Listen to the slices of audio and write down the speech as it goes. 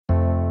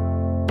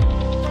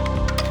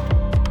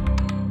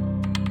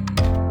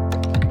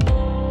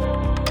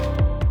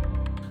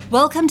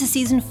Welcome to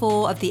Season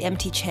 4 of The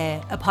Empty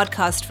Chair, a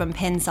podcast from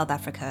PEN South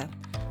Africa.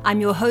 I'm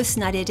your host,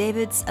 Nadia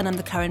Davids, and I'm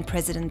the current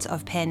president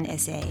of PEN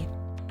SA.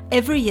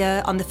 Every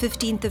year, on the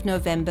 15th of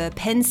November,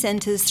 PEN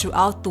centres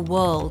throughout the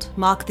world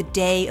mark the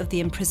Day of the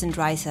Imprisoned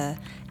Writer,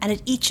 and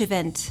at each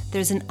event,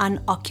 there's an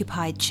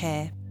unoccupied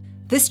chair.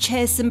 This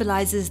chair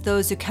symbolises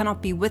those who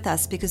cannot be with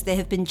us because they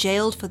have been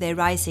jailed for their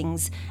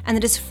writings, and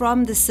it is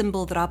from this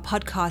symbol that our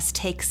podcast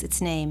takes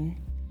its name.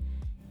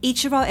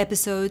 Each of our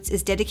episodes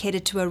is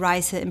dedicated to a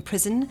writer in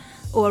prison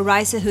or a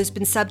writer who has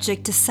been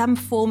subject to some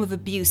form of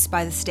abuse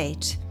by the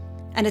state.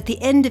 And at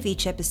the end of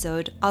each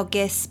episode, our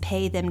guests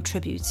pay them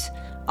tribute,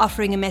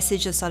 offering a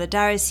message of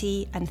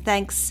solidarity and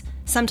thanks,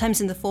 sometimes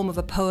in the form of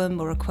a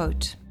poem or a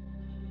quote.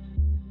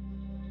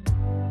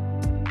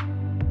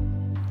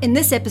 In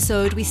this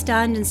episode, we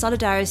stand in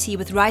solidarity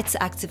with rights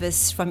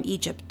activists from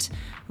Egypt,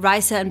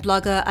 writer and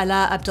blogger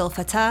Alaa Abdel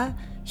Fattah,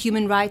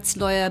 human rights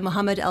lawyer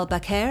Mohamed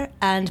El-Baker,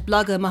 and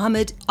blogger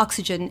Mohamed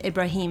Oxygen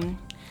Ibrahim.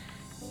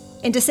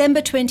 In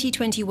December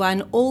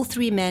 2021, all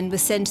three men were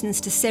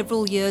sentenced to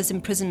several years'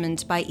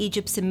 imprisonment by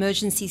Egypt's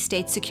Emergency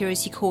State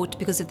Security Court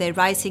because of their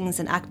writings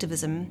and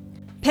activism.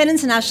 PEN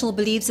International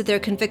believes that their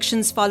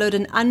convictions followed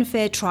an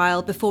unfair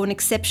trial before an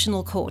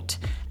exceptional court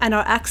and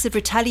are acts of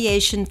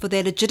retaliation for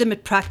their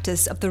legitimate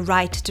practice of the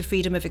right to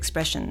freedom of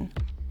expression.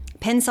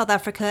 PEN South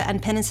Africa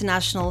and PEN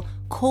International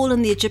call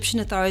on the Egyptian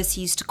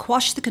authorities to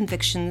quash the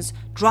convictions,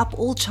 drop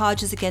all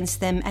charges against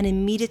them, and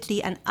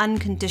immediately and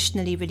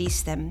unconditionally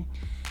release them.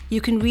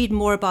 You can read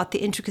more about the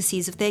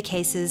intricacies of their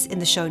cases in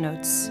the show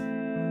notes.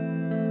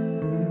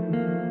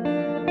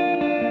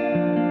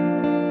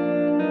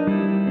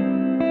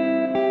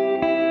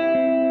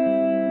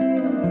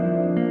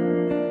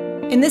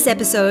 In this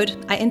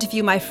episode, I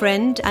interview my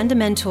friend and a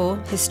mentor,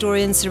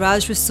 historian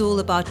Siraj Rasool,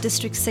 about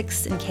District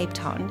 6 in Cape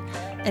Town,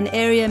 an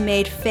area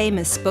made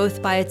famous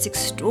both by its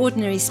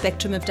extraordinary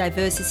spectrum of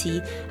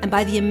diversity and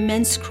by the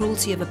immense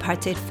cruelty of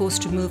apartheid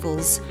forced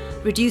removals,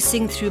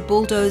 reducing through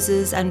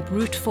bulldozers and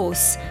brute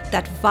force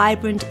that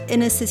vibrant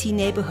inner-city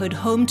neighbourhood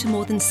home to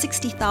more than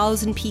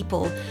 60,000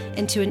 people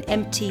into an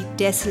empty,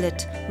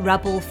 desolate,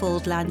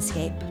 rubble-filled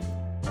landscape.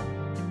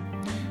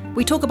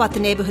 We talk about the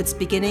neighbourhood's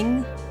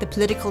beginning, the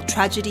political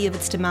tragedy of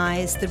its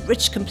demise, the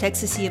rich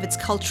complexity of its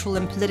cultural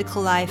and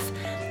political life,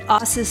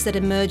 artists that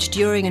emerged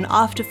during and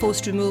after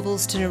forced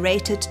removals to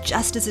narrate it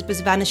just as it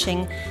was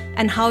vanishing,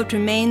 and how it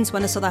remains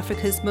one of South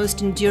Africa's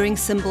most enduring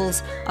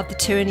symbols of the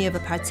tyranny of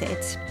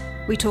apartheid.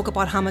 We talk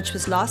about how much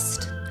was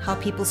lost, how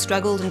people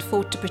struggled and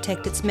fought to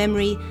protect its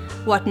memory,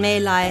 what may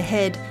lie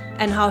ahead,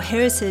 and how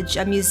heritage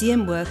and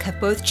museum work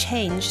have both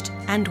changed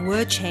and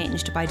were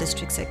changed by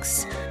District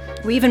 6.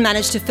 We even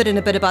managed to fit in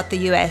a bit about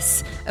the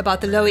US, about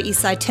the Lower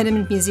East Side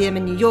Tenement Museum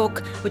in New York,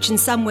 which in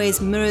some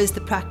ways mirrors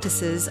the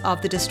practices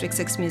of the District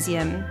 6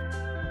 Museum.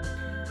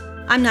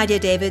 I'm Nadia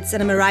Davids,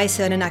 and I'm a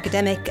writer and an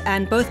academic,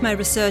 and both my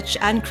research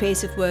and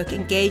creative work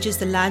engages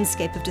the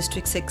landscape of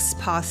District 6,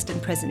 past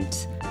and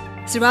present.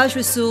 Siraj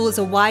Rasool is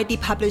a widely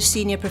published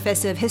senior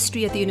professor of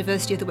history at the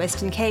University of the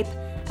Western Cape,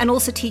 and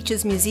also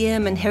teaches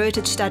museum and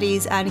heritage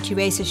studies and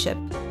curatorship.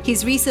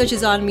 His research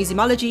is on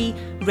museumology,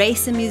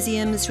 race in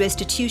museums,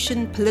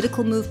 restitution,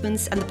 political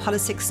movements, and the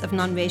politics of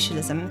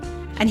non-racialism.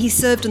 And he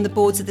served on the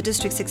boards of the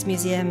District 6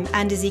 Museum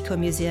and Iziko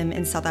Museum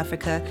in South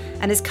Africa,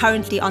 and is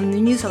currently on the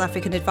New South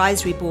African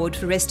Advisory Board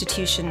for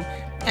Restitution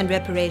and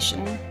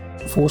Reparation.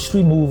 Forced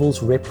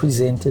removals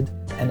represented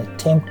an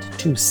attempt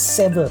to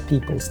sever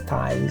people's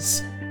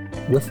ties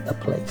with a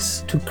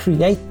place, to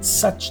create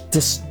such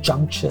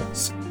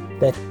disjunctures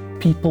that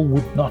people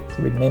would not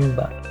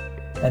remember,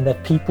 and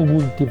that people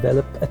would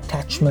develop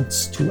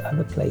attachments to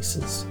other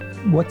places.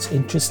 What's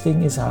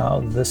interesting is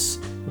how this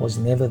was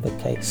never the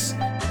case.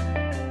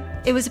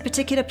 It was a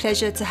particular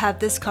pleasure to have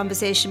this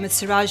conversation with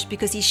Siraj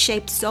because he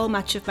shaped so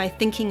much of my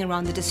thinking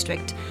around the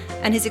district,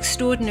 and his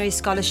extraordinary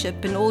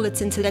scholarship and all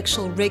its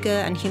intellectual rigour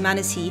and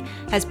humanity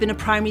has been a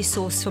primary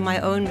source for my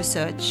own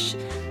research.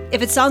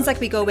 If it sounds like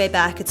we go way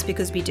back, it's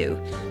because we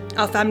do.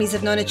 Our families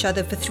have known each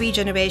other for 3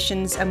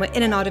 generations, and we're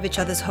in and out of each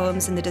other's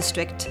homes in the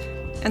district.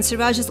 And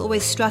Siraj has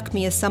always struck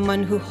me as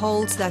someone who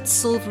holds that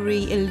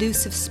silvery,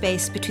 elusive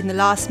space between the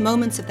last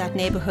moments of that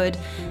neighbourhood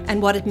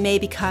and what it may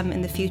become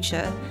in the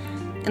future.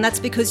 And that's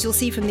because you'll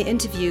see from the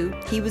interview,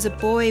 he was a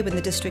boy when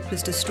the district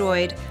was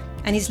destroyed,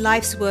 and his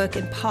life's work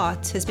in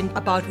part has been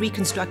about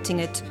reconstructing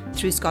it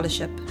through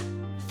scholarship.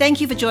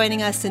 Thank you for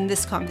joining us in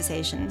this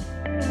conversation.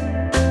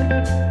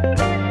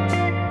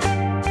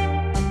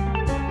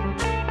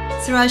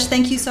 Siraj,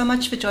 thank you so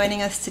much for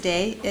joining us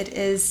today. It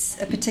is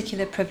a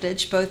particular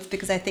privilege, both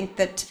because I think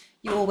that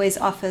you always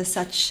offer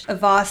such a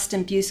vast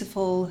and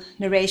beautiful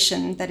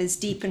narration that is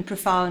deep and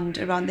profound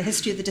around the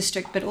history of the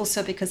district, but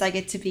also because I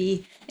get to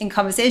be in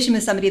conversation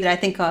with somebody that I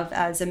think of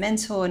as a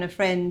mentor and a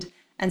friend,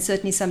 and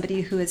certainly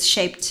somebody who has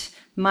shaped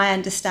my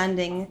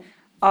understanding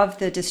of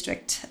the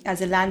district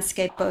as a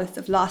landscape both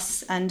of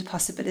loss and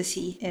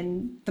possibility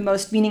in the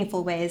most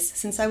meaningful ways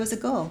since I was a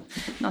girl,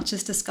 not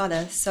just a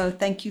scholar. So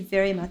thank you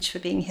very much for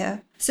being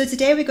here. So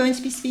today we're going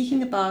to be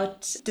speaking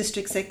about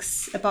District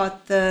 6,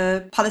 about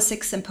the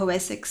politics and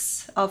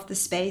poetics of the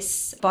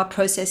space, about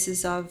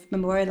processes of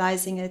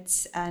memorializing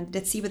it, and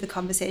let's see where the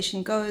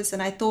conversation goes.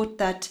 And I thought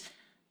that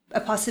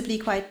a possibly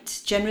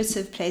quite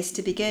generative place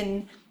to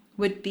begin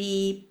would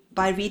be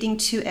by reading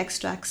two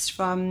extracts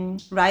from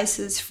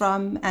writers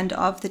from and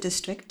of the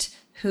district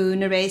who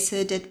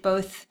narrated it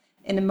both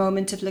in a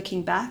moment of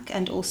looking back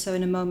and also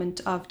in a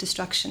moment of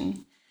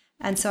destruction.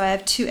 And so I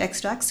have two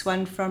extracts,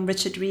 one from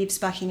Richard Reeves'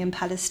 Buckingham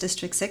Palace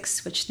District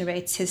 6, which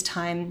narrates his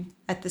time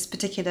at this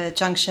particular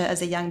juncture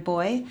as a young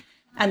boy.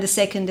 And the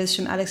second is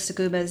from Alex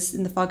Laguma's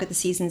In the Fog at the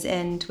Season's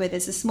End, where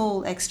there's a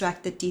small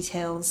extract that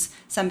details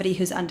somebody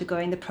who's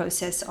undergoing the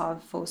process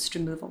of forced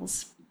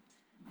removals.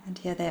 And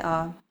here they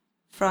are.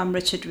 From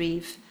Richard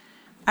Reeve.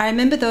 I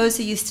remember those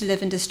who used to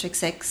live in District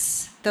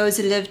 6, those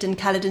who lived in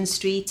Caledon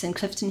Street and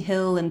Clifton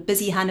Hill and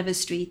busy Hanover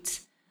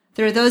Street.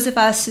 There are those of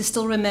us who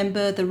still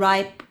remember the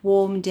ripe,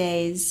 warm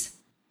days.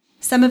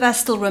 Some of us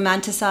still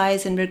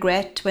romanticize and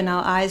regret when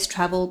our eyes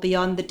travel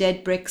beyond the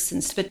dead bricks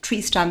and split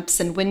tree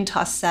stumps and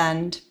wind-tossed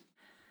sand.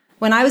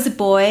 When I was a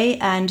boy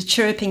and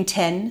chirruping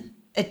 10,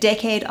 a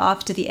decade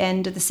after the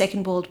end of the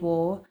Second World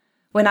War,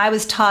 when I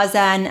was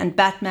Tarzan and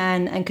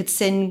Batman and could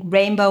sing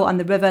Rainbow on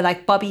the River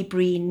like Bobby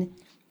Breen,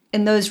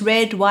 in those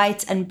red,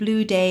 white and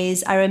blue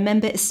days, I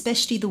remember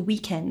especially the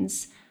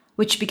weekends,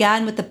 which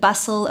began with the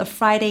bustle of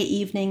Friday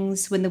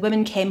evenings when the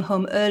women came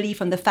home early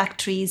from the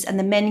factories and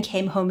the men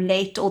came home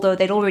late, although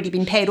they'd already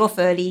been paid off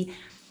early,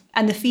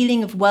 and the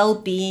feeling of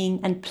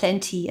well-being and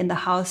plenty in the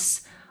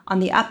house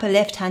on the upper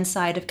left-hand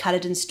side of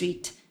Caledon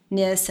Street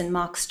near St.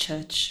 Mark's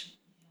Church.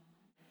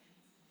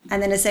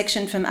 And then a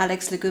section from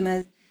Alex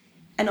Laguma.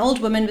 An old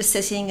woman was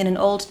sitting in an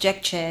old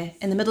deck chair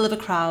in the middle of a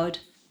crowd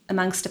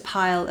amongst a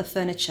pile of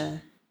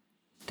furniture.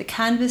 The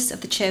canvas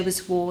of the chair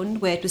was worn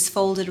where it was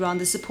folded around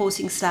the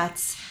supporting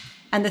slats,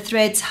 and the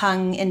threads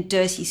hung in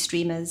dirty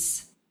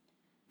streamers.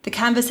 The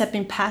canvas had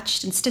been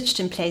patched and stitched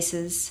in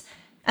places,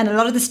 and a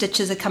lot of the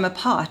stitches had come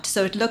apart,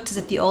 so it looked as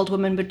if the old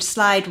woman would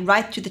slide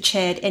right through the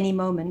chair at any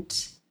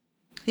moment.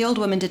 The old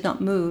woman did not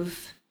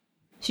move.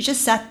 She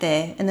just sat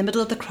there in the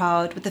middle of the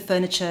crowd with the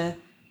furniture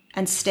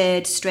and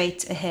stared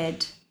straight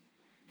ahead.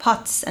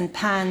 Pots and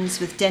pans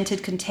with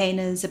dented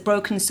containers, a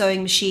broken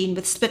sewing machine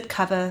with split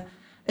cover,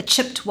 a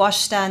chipped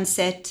washstand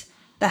set,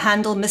 the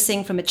handle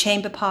missing from a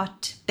chamber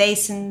pot,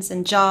 basins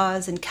and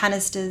jars and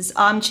canisters,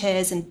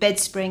 armchairs and bed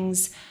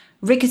springs,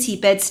 rickety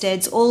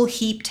bedsteads all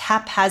heaped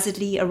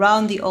haphazardly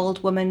around the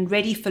old woman,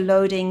 ready for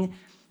loading,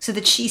 so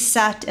that she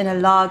sat in a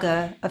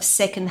laager of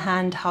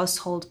second-hand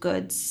household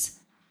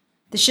goods.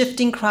 The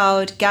shifting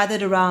crowd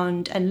gathered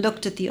around and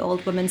looked at the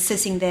old woman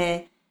sitting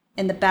there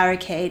in the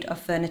barricade of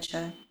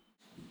furniture.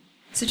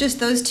 So just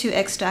those two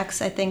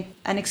extracts, I think,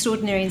 and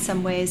extraordinary in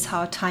some ways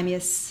how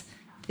timeous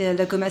the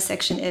Laguma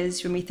section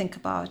is when we think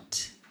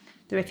about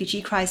the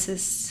refugee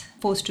crisis,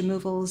 forced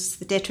removals,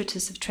 the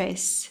detritus of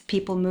trace,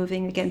 people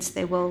moving against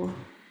their will.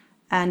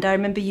 And I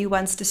remember you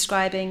once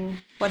describing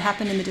what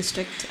happened in the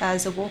district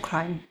as a war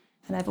crime.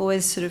 And I've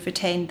always sort of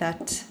retained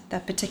that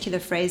particular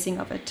phrasing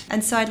of it.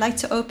 And so I'd like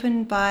to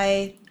open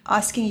by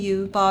asking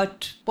you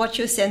about what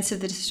your sense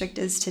of the district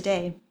is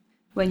today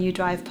when you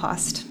drive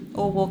past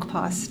or walk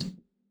past.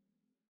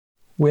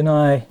 When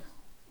I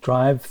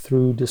drive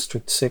through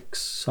District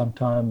 6,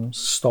 sometimes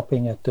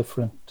stopping at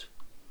different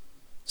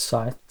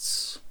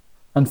sites,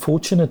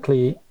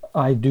 unfortunately,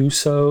 I do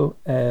so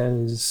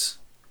as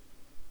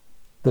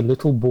the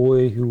little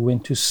boy who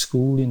went to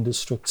school in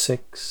District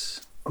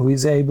 6, who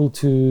is able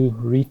to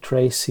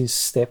retrace his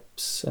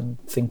steps and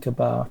think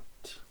about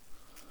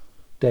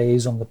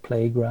days on the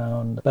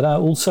playground. But I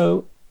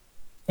also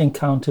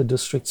encounter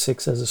District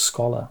 6 as a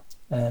scholar,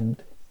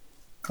 and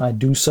I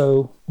do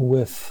so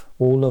with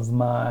all of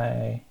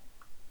my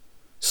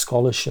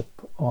scholarship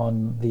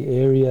on the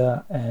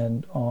area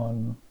and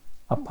on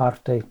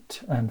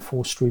apartheid and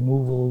forced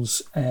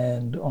removals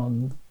and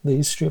on the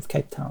history of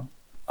Cape Town.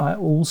 I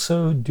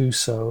also do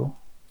so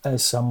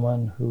as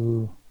someone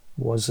who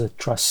was a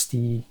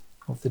trustee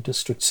of the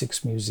District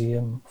 6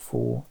 Museum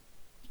for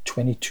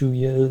 22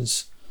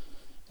 years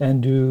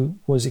and who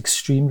was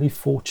extremely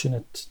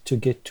fortunate to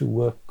get to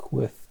work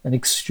with an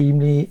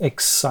extremely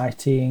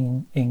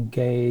exciting,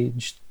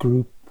 engaged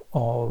group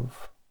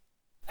of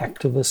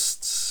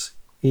activists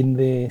in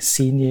their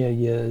senior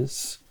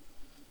years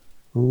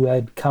who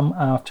had come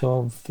out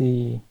of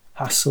the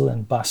hustle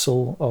and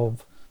bustle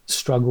of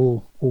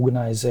struggle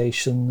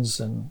organizations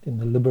and in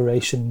the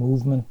liberation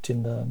movement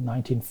in the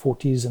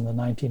 1940s and the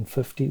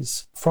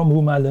 1950s, from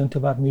whom I learned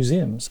about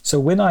museums. So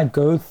when I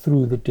go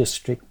through the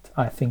district,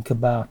 I think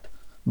about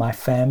my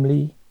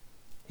family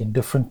in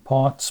different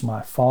parts,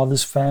 my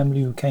father's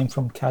family who came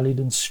from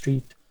Caledon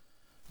Street,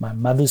 my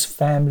mother's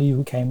family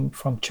who came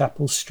from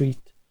Chapel Street,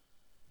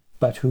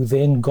 but who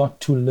then got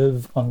to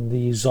live on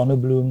the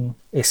Zonnebloem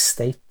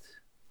estate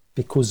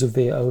because of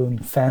their own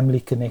family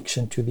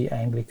connection to the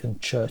Anglican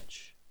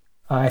Church.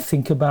 I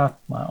think about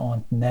my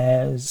Aunt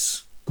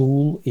Naz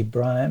Bool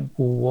Ibrahim,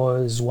 who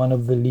was one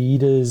of the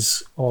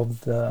leaders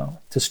of the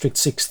District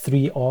 6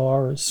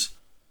 3Rs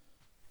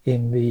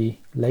in the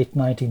late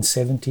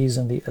 1970s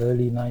and the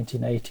early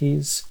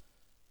 1980s,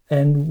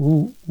 and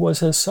who was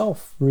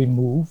herself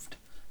removed,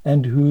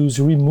 and whose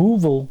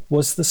removal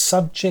was the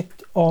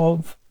subject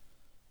of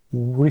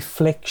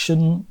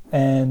reflection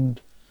and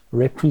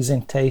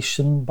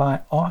representation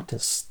by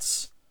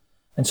artists.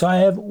 And so I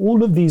have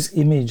all of these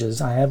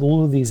images, I have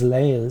all of these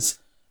layers,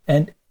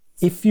 and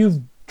if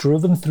you've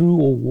driven through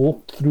or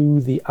walked through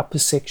the upper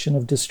section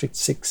of District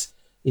 6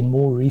 in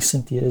more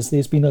recent years,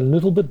 there's been a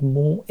little bit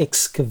more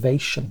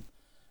excavation.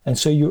 And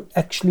so you're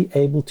actually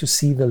able to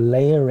see the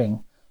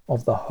layering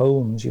of the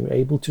homes, you're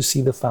able to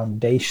see the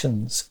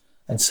foundations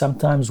and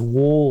sometimes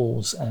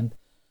walls and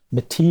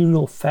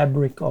material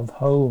fabric of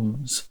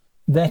homes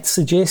that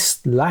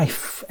suggest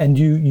life. And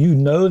you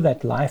know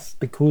that life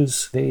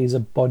because there is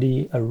a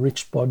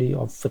rich body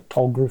of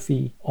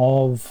photography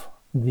of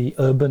the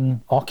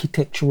urban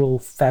architectural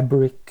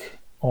fabric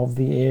of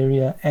the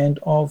area and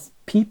of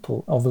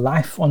people, of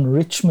life on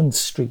Richmond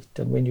Street.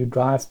 And when you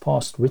drive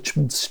past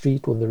Richmond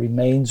Street or the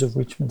remains of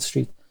Richmond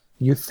Street,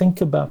 you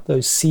think about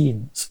those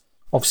scenes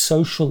of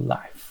social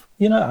life.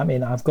 You know, I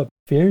mean, I've got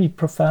very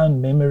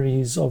profound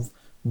memories of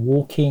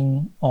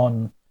walking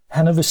on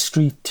Hanover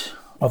Street,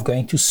 of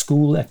going to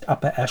school at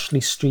Upper Ashley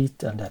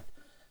Street and at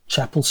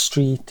Chapel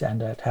Street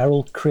and at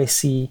Harold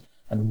Cressy,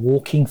 and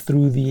walking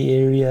through the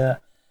area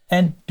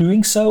and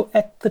doing so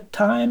at the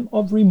time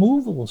of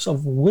removals,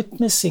 of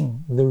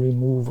witnessing the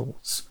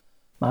removals.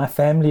 My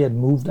family had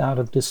moved out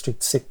of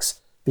District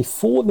 6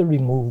 before the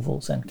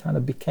removals and kind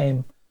of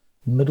became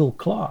middle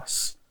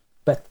class.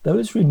 But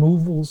those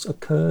removals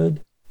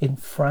occurred in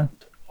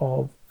front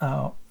of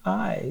our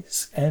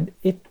eyes, and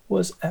it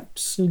was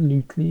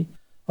absolutely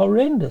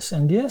horrendous.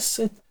 And yes,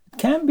 it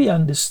can be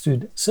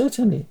understood,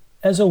 certainly,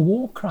 as a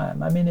war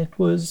crime. I mean, it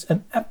was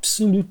an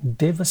absolute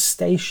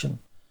devastation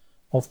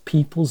of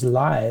people's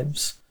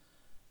lives,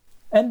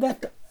 and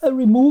that a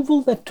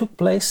removal that took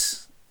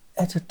place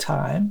at a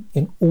time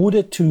in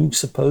order to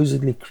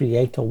supposedly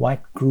create a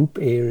white group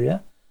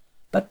area.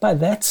 But by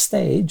that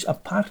stage,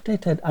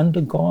 apartheid had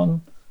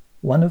undergone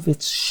one of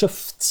its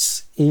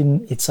shifts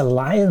in its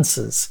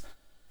alliances.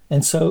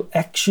 And so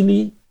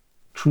actually,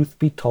 truth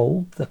be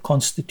told, the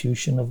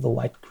constitution of the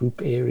white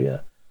group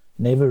area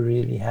never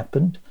really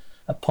happened,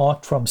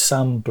 apart from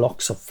some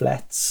blocks of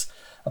flats,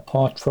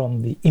 apart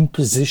from the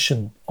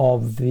imposition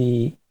of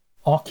the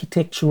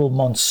architectural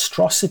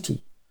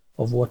monstrosity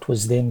of what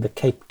was then the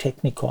Cape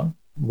Technikon,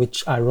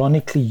 which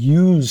ironically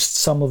used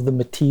some of the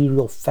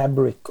material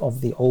fabric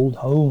of the old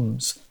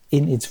homes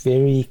in its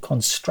very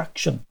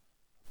construction.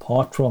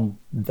 Apart from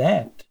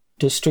that,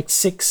 District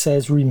 6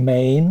 has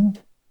remained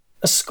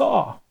a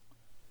scar.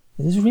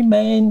 It has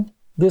remained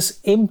this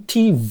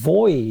empty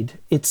void,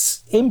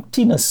 its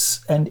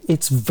emptiness and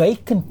its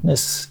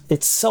vacantness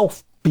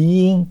itself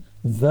being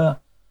the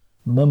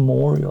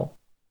memorial.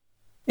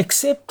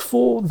 Except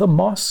for the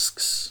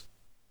mosques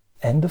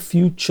and a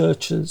few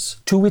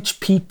churches to which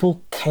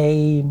people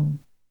came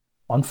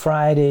on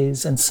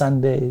Fridays and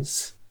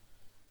Sundays.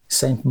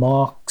 St.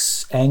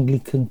 Mark's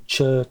Anglican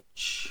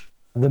Church,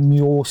 the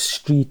Muir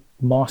Street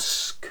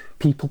Mosque.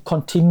 People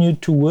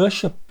continued to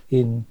worship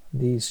in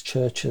these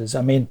churches.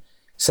 I mean,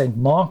 St.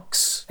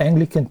 Mark's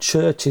Anglican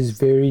Church is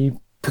very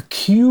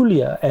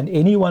peculiar, and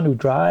anyone who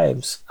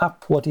drives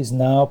up what is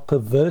now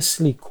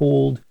perversely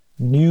called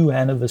New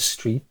Hanover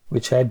Street,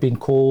 which had been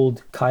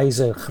called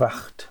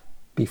Kaisergracht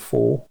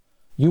before,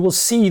 you will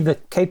see the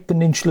Cape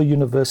Peninsula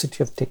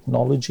University of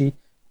Technology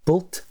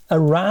built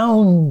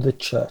around the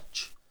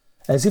church,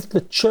 as if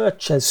the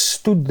church has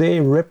stood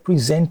there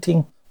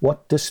representing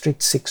what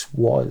District 6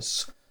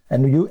 was.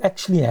 And you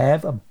actually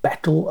have a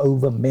battle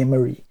over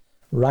memory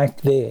right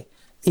there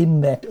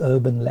in that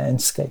urban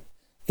landscape,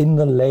 in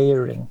the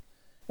layering,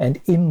 and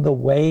in the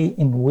way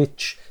in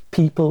which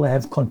people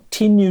have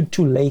continued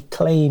to lay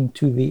claim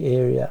to the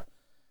area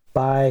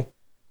by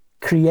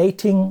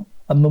creating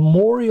a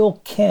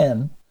memorial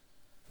cairn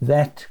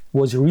that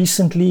was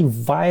recently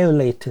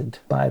violated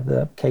by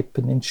the Cape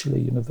Peninsula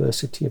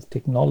University of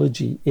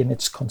Technology in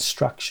its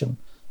construction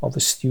of a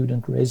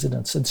student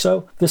residence. And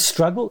so the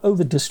struggle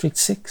over District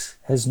 6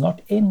 has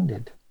not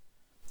ended.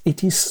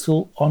 It is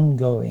still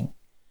ongoing.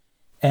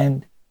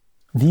 And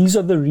these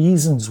are the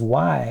reasons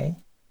why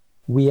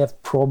we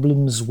have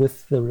problems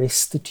with the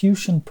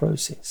restitution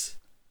process.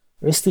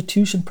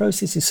 Restitution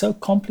process is so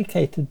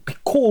complicated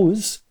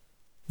because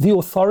the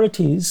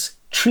authorities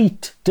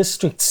treat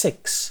District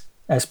 6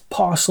 as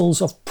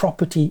parcels of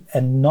property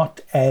and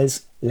not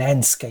as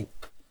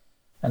landscape.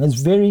 And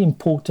it's very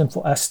important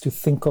for us to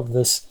think of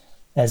this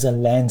as a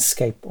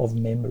landscape of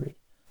memory.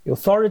 The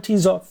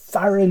authorities are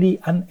thoroughly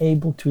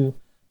unable to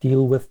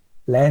deal with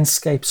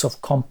landscapes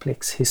of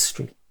complex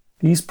history.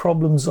 These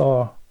problems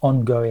are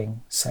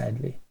ongoing,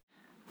 sadly.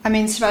 I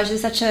mean, Suraj,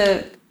 is such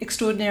an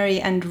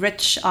extraordinary and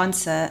rich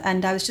answer.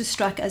 And I was just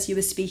struck as you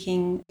were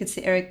speaking, it's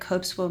the Eric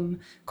Hobsbawm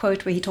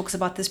quote where he talks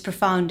about this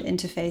profound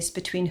interface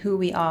between who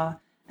we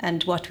are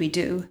and what we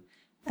do,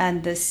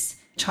 and this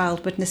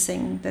child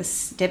witnessing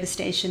this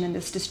devastation and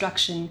this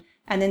destruction,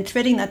 and then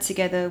threading that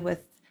together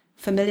with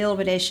familial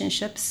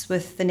relationships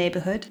with the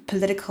neighborhood,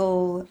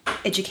 political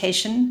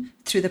education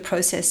through the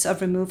process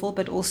of removal,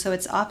 but also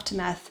its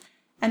aftermath.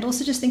 And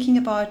also just thinking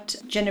about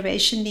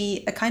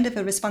generationally a kind of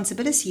a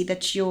responsibility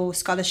that your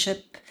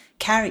scholarship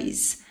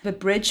carries, the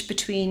bridge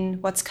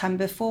between what's come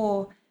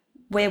before,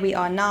 where we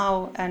are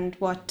now, and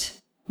what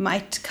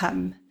might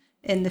come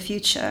in the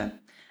future.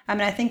 I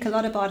mean, I think a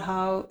lot about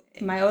how,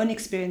 in my own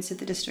experience at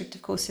the district,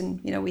 of course,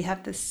 and we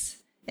have this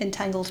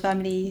entangled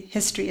family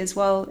history as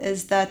well,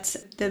 is that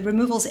the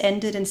removals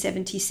ended in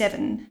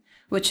 1977,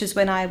 which is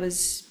when I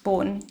was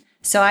born.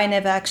 So I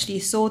never actually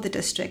saw the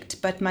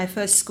district, but my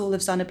first school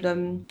of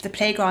Zonneblum, the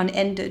playground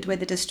ended where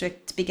the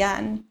district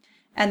began.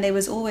 And there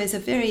was always a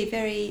very,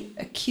 very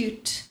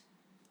acute,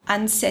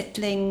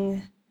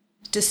 unsettling,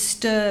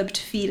 disturbed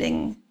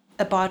feeling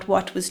about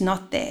what was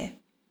not there.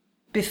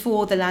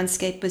 Before the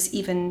landscape was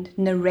even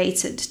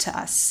narrated to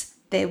us,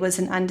 there was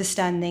an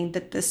understanding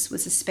that this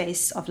was a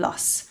space of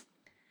loss.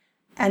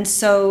 And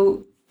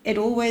so it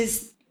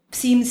always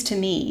seems to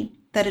me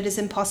that it is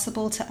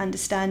impossible to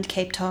understand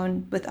Cape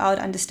Town without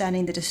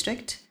understanding the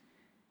district,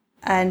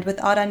 and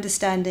without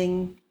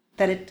understanding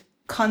that it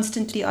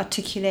constantly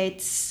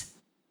articulates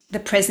the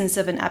presence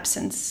of an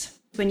absence.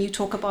 When you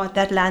talk about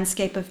that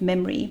landscape of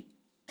memory,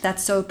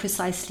 that's so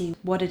precisely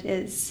what it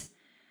is.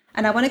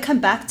 And I want to come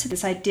back to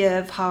this idea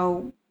of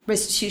how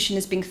restitution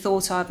is being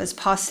thought of as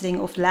parceling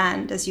off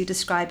land, as you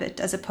describe it,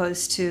 as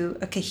opposed to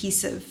a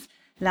cohesive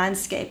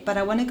landscape. But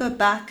I want to go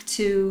back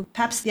to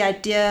perhaps the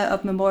idea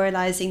of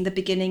memorializing the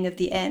beginning of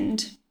the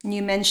end.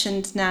 You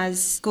mentioned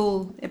Naz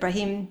Gul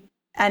Ibrahim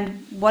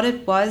and what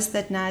it was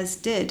that Naz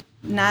did.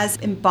 Naz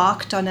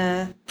embarked on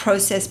a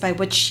process by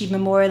which she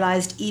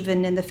memorialized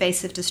even in the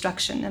face of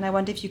destruction. And I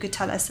wonder if you could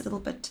tell us a little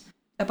bit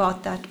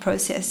about that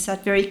process,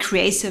 that very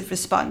creative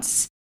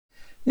response.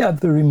 Yeah,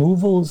 the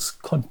removals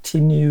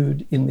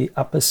continued in the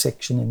upper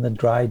section, in the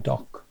dry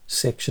dock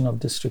section of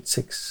District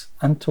 6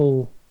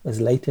 until as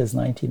late as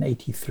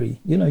 1983.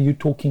 You're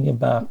talking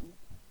about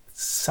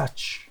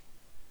such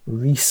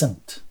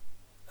recent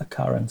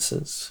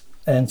occurrences.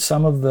 And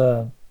some of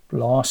the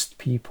last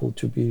people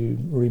to be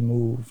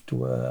removed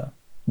were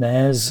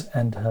Naz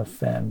and her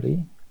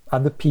family.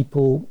 Other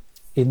people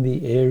in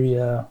the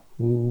area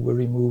who were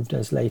removed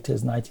as late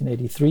as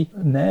 1983.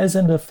 Naz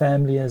and her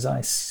family, as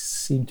I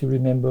seem to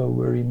remember,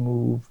 were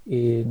removed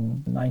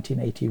in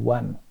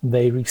 1981.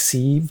 They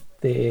received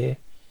their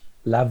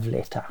love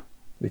letter,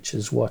 which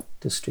is what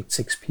District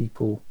 6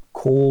 people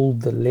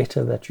called the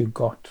letter that you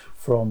got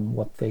from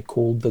what they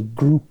called the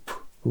group,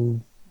 who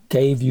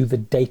gave you the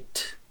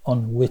date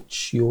on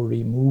which your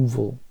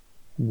removal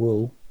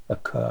will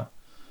occur.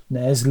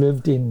 Naz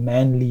lived in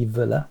Manley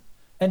Villa,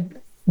 and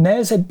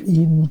Naz had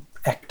been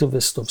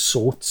activist of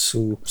sorts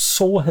who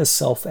saw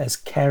herself as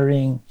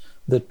carrying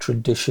the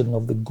tradition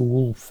of the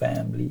Gould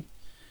family.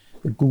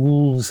 The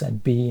Goulds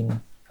had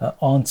been her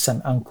aunts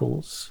and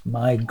uncles.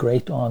 My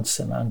great aunts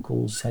and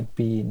uncles had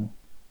been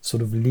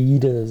sort of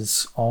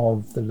leaders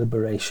of the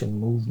liberation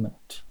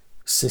movement.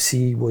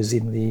 Sissy was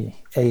in the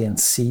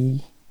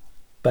ANC,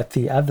 but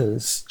the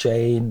others,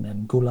 Jane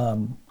and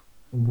Ghulam,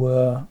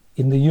 were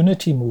in the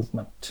unity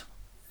movement.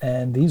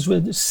 And these were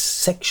the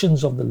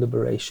sections of the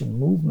liberation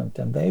movement,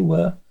 and they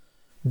were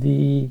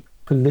the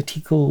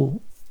political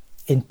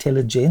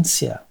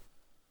intelligentsia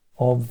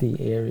of the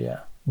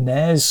area.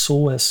 Naz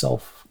saw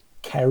herself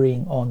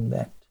carrying on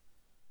that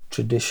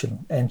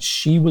tradition, and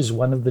she was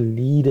one of the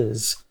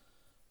leaders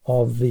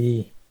of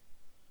the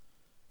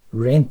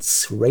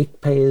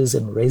Ratepayers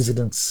and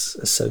Residents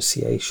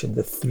Association,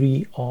 the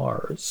 3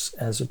 R's,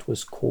 as it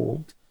was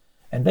called.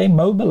 And they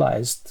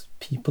mobilized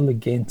people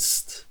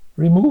against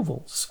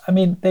removals. I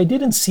mean, they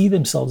didn't see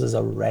themselves as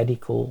a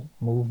radical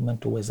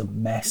movement or as a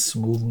mass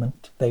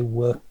movement. They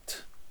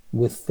worked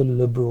with the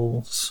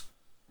liberals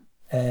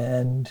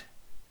and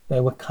they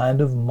were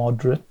kind of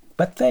moderate,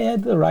 but they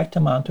had the right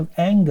amount of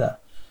anger.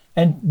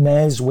 And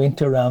Naz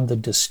went around the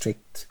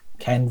district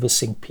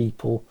canvassing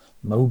people,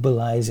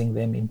 mobilizing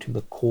them into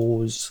the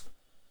cause.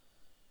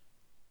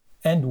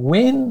 And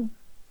when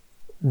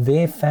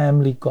their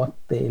family got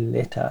their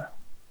letter,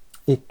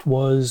 it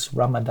was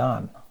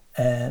Ramadan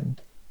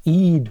and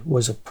Eid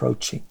was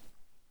approaching.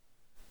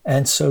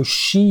 And so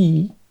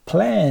she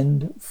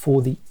planned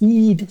for the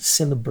Eid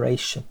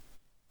celebration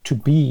to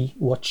be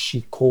what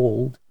she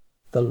called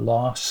the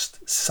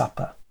Last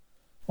Supper.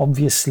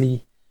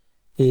 Obviously,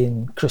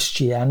 in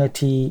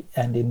Christianity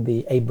and in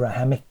the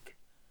Abrahamic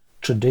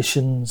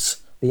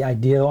traditions, the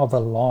idea of a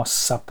Last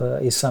Supper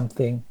is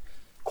something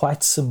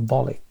quite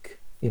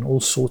symbolic in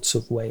all sorts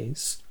of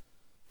ways.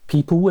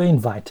 People were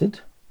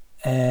invited,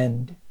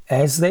 and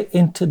as they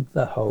entered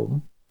the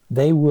home,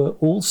 they were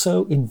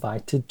also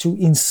invited to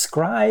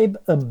inscribe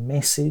a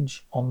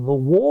message on the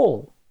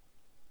wall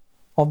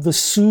of the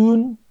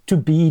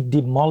soon-to-be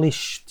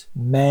demolished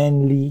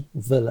Manley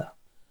Villa.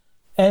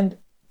 And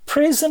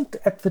present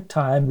at the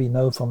time, we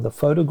know from the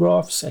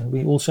photographs and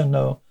we also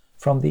know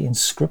from the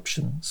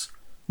inscriptions,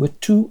 were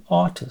two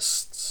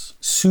artists,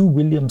 Sue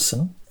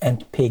Williamson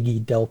and Peggy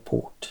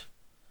Delport.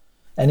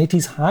 And it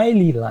is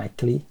highly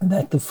likely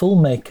that the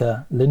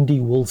filmmaker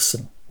Lindy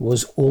Wilson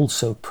was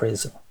also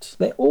present.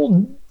 They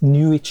all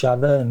knew each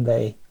other and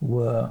they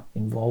were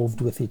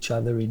involved with each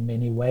other in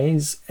many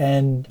ways.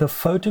 And the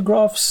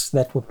photographs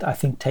that were, I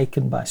think,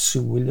 taken by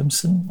Sue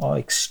Williamson are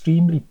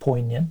extremely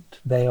poignant.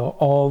 They are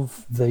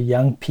of the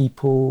young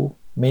people,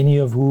 many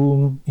of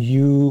whom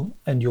you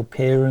and your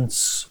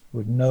parents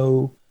would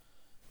know.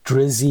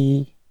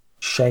 Drizzy,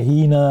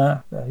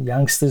 Shahina, the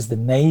youngsters, the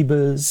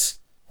neighbors,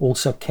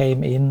 also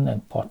came in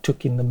and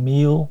partook in the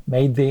meal,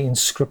 made their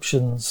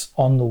inscriptions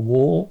on the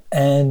wall,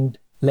 and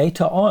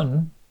later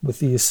on, with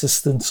the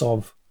assistance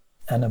of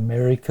an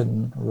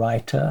American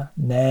writer,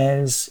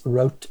 Naz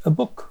wrote a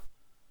book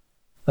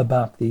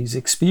about these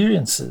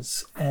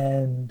experiences.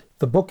 And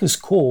the book is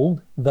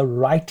called The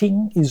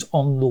Writing is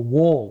on the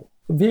Wall.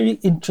 A very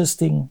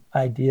interesting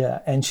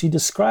idea, and she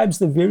describes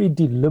the very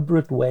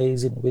deliberate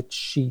ways in which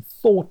she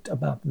thought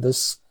about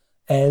this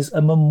as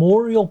a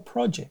memorial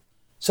project.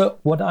 So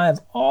what I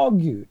have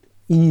argued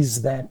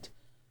is that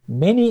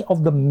many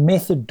of the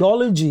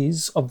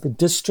methodologies of the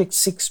District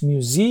 6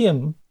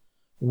 Museum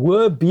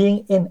were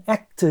being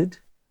enacted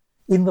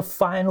in the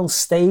final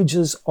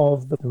stages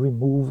of the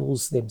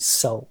removals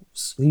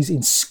themselves. These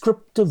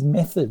inscriptive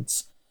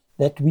methods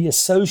that we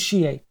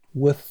associate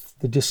with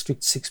the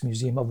District 6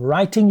 Museum of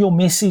writing your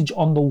message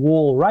on the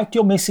wall, write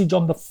your message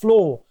on the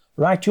floor,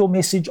 write your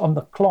message on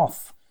the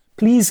cloth.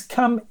 Please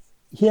come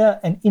here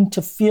and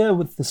interfere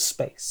with the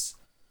space.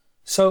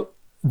 So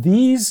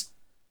these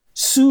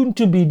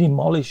soon-to-be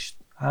demolished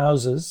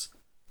houses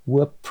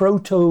were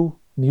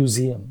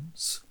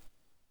proto-museums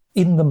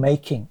in the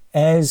making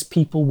as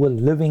people were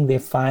living their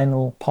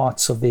final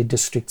parts of their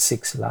District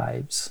 6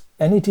 lives.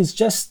 And it is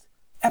just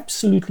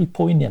absolutely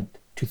poignant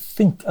to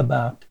think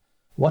about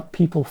what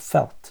people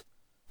felt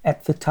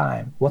at the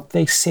time, what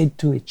they said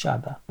to each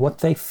other, what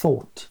they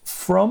thought.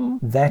 From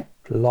that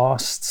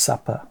Last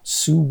Supper,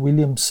 Sue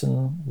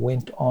Williamson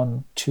went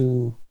on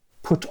to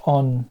put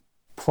on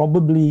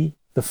probably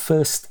the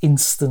first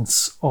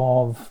instance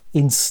of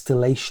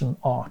installation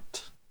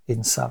art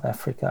in South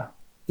Africa,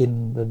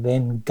 in the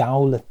then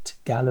Gowlet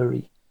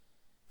Gallery,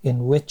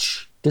 in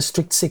which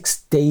District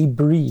 6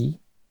 debris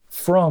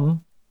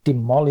from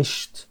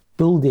demolished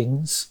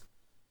buildings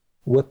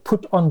were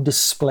put on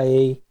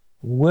display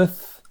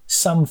with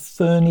some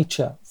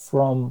furniture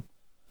from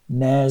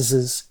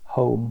Naz's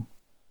home,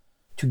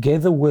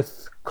 together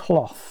with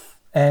cloth.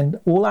 And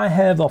all I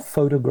have are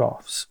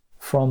photographs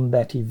from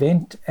that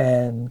event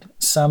and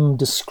some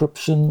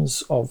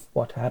descriptions of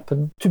what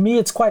happened. To me,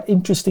 it's quite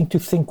interesting to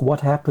think what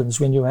happens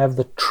when you have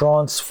the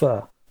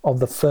transfer of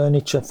the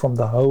furniture from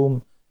the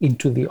home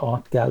into the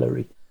art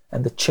gallery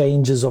and the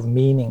changes of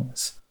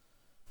meanings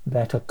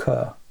that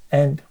occur.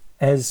 And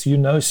as you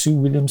know, Sue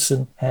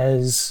Williamson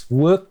has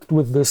worked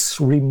with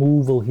this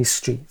removal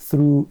history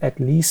through at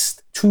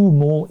least 2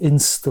 more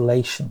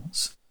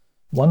installations,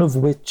 one of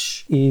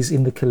which is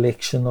in the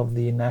collection of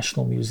the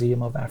National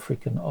Museum of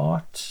African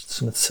Art,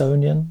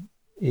 Smithsonian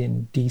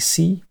in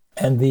DC,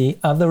 and the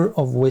other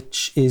of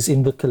which is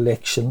in the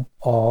collection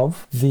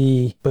of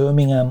the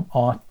Birmingham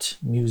Art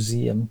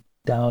Museum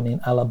down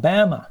in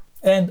Alabama.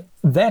 And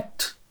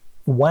that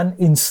one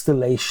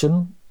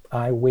installation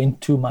I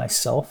went to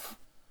myself,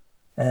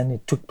 and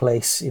it took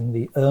place in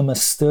the Irma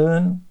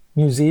Stern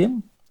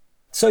Museum.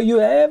 So you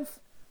have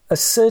a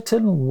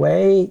certain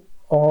way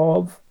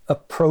of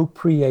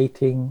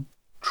appropriating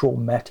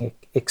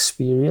traumatic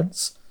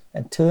experience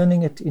and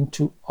turning it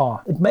into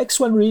art. It makes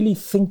one really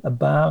think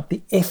about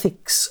the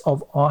ethics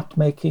of art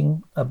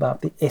making,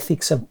 about the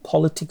ethics and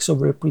politics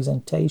of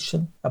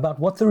representation, about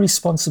what the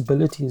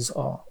responsibilities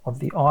are of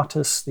the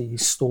artist, the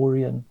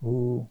historian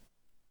who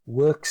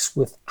works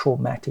with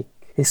traumatic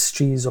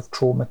histories of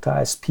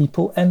traumatized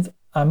people. And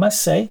I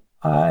must say,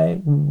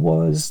 I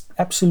was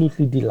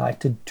absolutely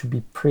delighted to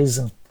be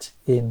present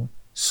in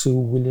Sue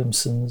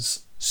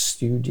Williamson's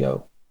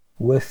studio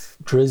with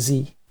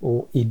Drizzy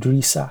or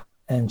Idrissa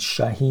and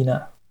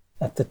Shahina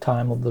at the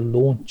time of the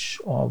launch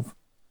of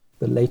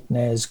the late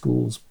Naz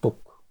Gould's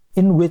book,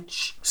 in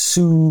which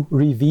Sue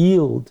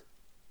revealed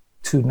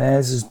to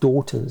Naz's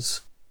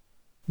daughters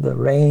the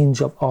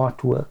range of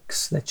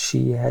artworks that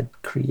she had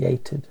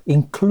created,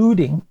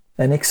 including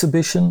an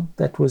exhibition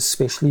that was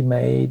specially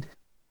made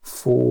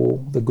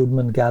for the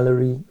Goodman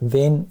Gallery,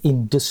 then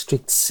in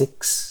District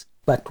 6,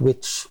 but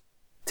which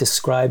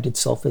described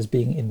itself as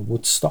being in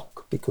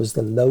Woodstock because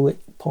the lower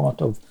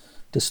part of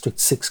District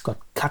 6 got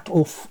cut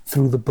off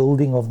through the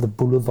building of the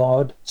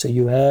boulevard. So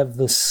you have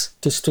this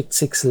District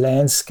 6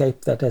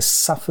 landscape that has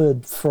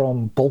suffered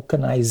from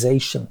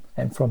balkanization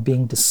and from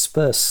being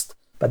dispersed.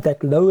 But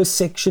that lower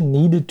section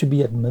needed to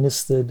be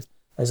administered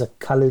as a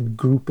colored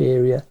group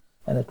area,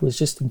 and it was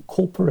just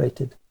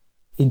incorporated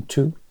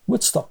into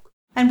Woodstock.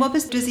 And what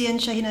was Drizzy and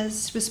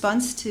Shahina's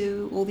response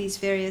to all these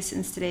various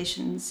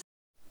installations?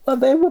 Well,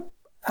 they were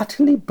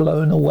utterly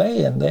blown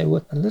away and they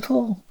were a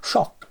little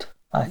shocked,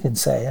 I can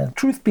say. And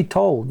truth be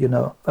told,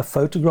 a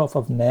photograph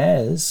of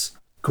Naz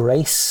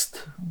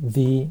graced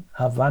the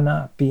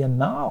Havana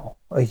Biennale.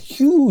 A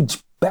huge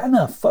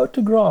banner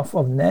photograph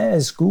of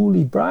Nazgul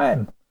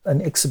Ibrahim.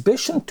 An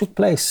exhibition took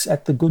place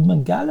at the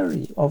Goodman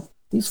Gallery of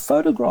these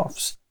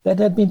photographs that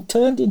had been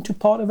turned into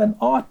part of an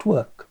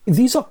artwork.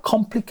 These are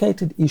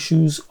complicated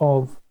issues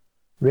of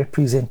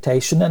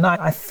representation, and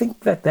I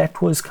think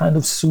that was kind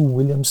of Sue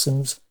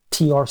Williamson's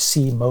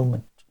TRC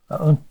moment,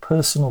 her own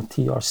personal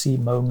TRC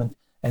moment,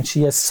 and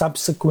she has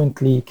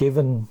subsequently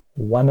given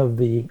one of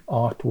the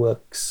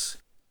artworks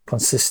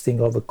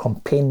consisting of a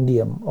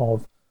compendium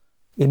of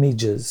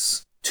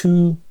images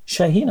to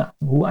Shahina,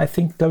 who I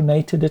think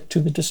donated it to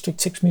the District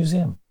 6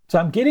 Museum. So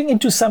I'm getting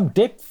into some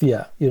depth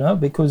here,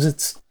 because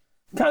it's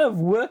kind of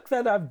work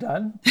that I've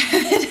done.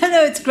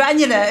 No, it's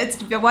granular. It's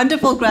a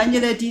wonderful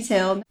granular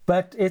detail.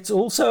 But it's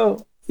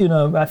also,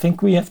 I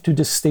think we have to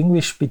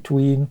distinguish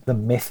between the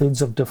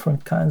methods of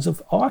different kinds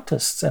of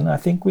artists. And I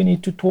think we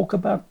need to talk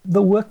about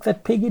the work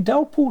that Peggy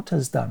Delport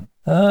has done.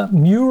 Her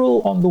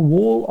mural on the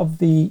wall of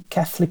the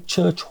Catholic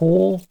Church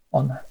Hall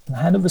on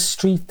Hanover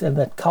Street, and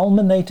that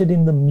culminated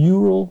in the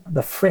mural,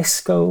 the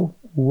fresco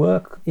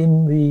work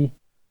in the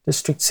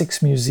District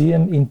 6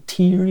 Museum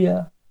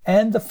interior,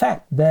 and the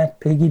fact that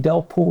Peggy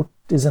Delport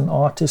is an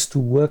artist who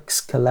works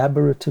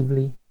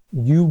collaboratively.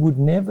 You would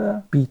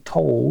never be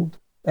told,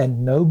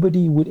 and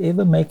nobody would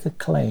ever make a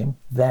claim,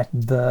 that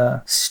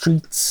the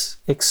Streets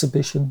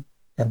exhibition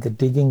and the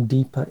Digging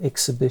Deeper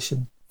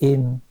exhibition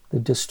in the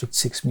District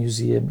 6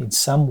 Museum in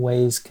some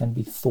ways can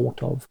be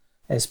thought of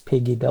as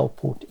Peggy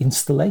Delport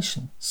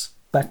installations.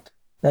 But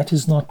that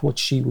is not what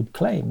she would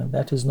claim, and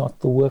that is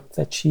not the work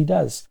that she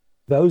does.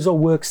 Those are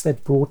works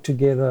that brought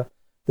together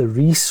the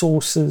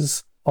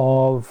resources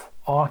of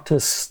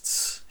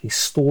artists,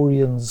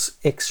 historians,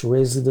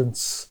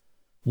 ex-residents.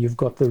 You've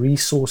got the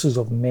resources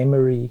of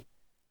memory,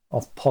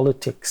 of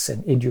politics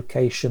and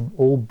education,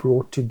 all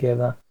brought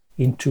together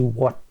into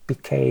what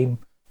became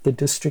the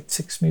District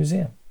 6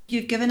 Museum.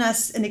 You've given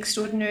us an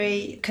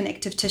extraordinary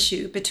connective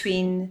tissue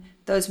between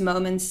those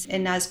moments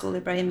in Nazgul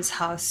Ibrahim's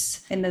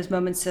house, in those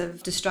moments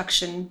of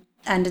destruction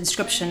and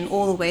inscription,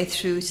 all the way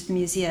through to the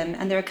museum.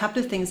 And there are a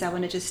couple of things I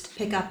want to just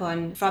pick up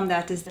on from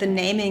that. Is the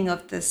naming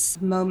of this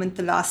moment,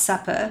 the Last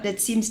Supper.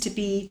 It seems to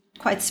be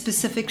quite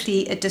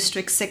specifically a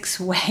District 6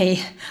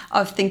 way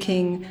of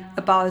thinking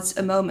about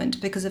a moment,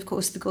 because of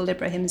course the Gul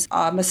Ibrahims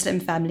are a Muslim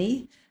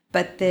family,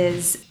 but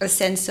there's a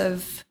sense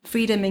of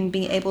freedom in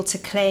being able to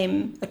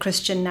claim a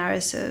Christian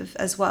narrative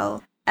as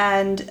well.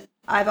 And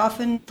I've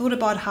often thought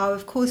about how,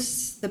 of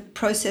course, the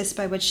process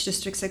by which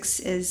District 6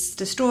 is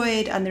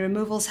destroyed and the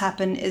removals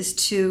happen is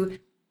to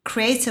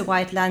create a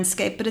white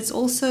landscape, but it's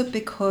also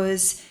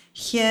because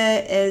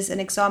here is an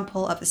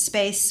example of a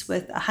space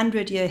with a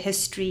 100-year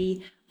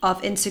history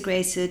of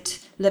integrated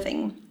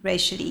living,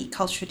 racially,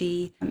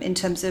 culturally, in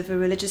terms of a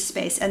religious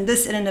space. And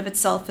this in and of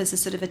itself is a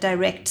sort of a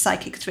direct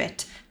psychic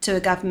threat to a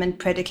government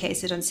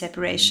predicated on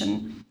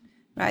separation,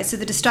 right? So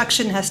the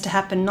destruction has to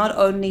happen not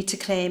only to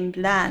claim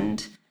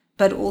land,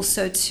 but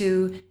also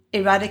to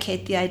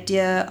eradicate the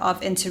idea of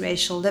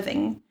interracial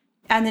living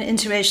and an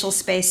interracial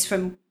space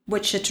from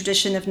which a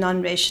tradition of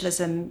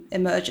non-racialism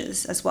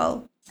emerges as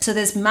well. So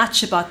there's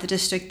much about the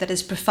district that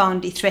is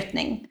profoundly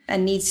threatening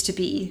and needs to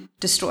be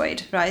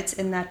destroyed, right,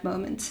 in that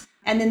moment.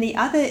 And then the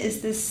other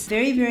is this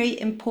very, very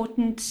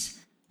important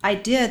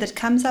idea that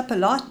comes up a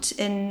lot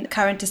in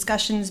current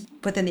discussions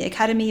within the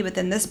academy,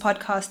 within this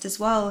podcast as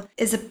well,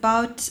 is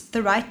about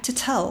the right to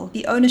tell,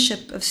 the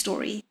ownership of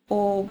story,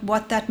 or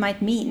what that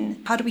might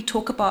mean. How do we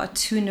talk about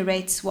who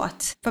narrates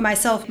what? For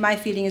myself, my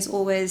feeling is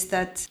always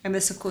that, and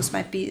this of course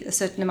might be a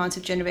certain amount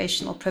of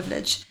generational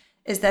privilege,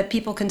 is that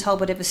people can tell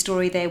whatever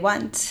story they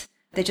want.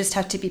 They just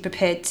have to be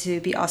prepared to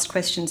be asked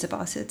questions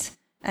about it,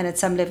 and at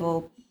some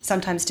level,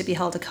 sometimes to be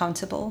held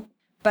accountable.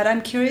 But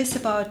I'm curious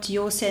about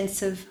your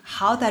sense of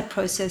how that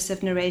process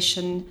of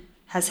narration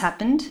has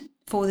happened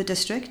for the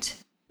district,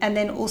 and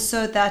then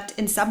also that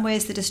in some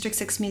ways the District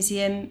 6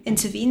 Museum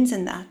intervenes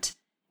in that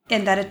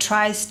it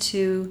tries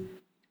to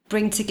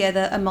bring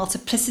together a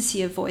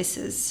multiplicity of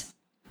voices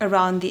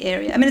around the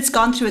area. I mean, it's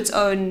gone through its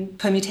own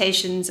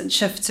permutations and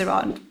shifts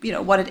around,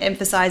 what it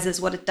emphasizes,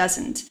 what it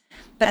doesn't.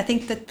 But I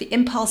think that the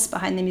impulse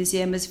behind the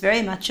museum is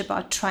very much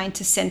about trying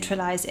to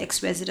centralize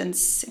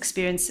ex-residents'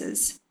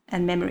 experiences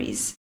and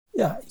memories.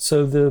 Yeah,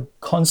 so the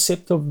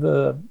concept of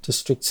the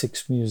District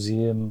 6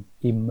 Museum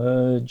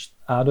emerged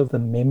out of the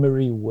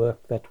memory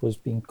work that was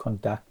being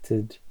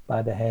conducted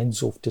by the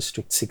Hands Off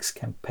District 6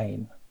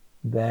 campaign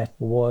that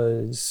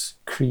was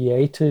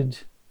created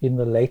in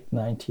the late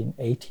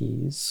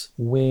 1980s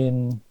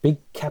when Big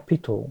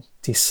Capital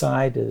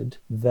decided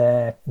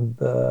that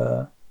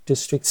the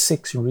District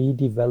 6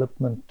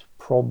 redevelopment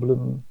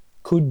problem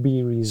could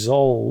be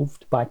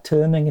resolved by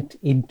turning it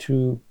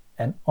into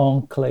an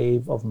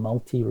enclave of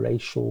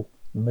multiracial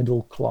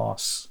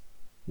middle-class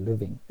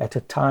living at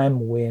a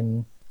time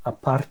when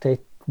apartheid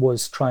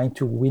was trying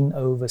to win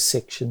over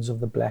sections of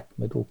the black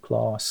middle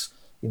class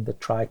in the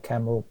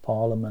tricameral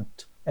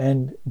parliament.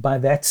 And by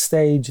that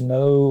stage,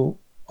 no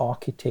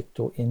architect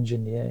or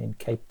engineer in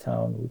Cape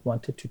Town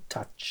wanted to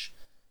touch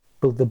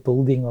the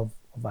building of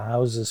of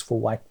houses for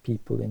white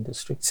people in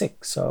District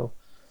 6. So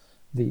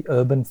the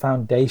Urban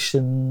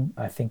Foundation,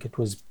 I think it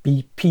was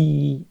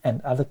BP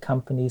and other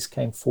companies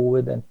came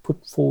forward and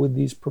put forward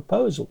these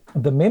proposals.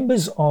 The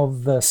members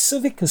of the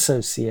civic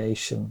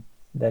association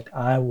that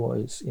I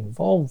was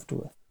involved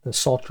with, the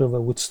Salt River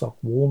Woodstock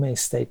Warm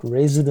Estate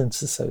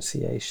Residents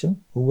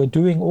Association, who were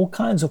doing all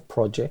kinds of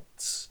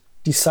projects,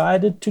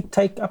 decided to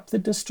take up the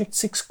District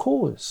 6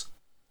 cause.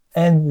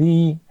 And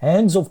the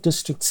Hands of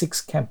District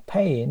 6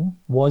 campaign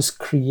was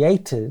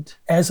created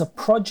as a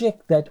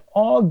project that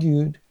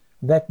argued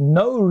that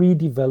no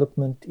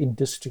redevelopment in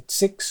District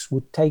 6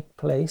 would take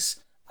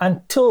place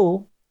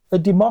until a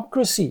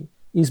democracy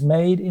is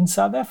made in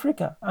South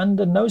Africa.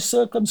 Under no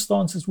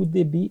circumstances would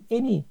there be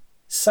any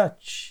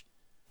such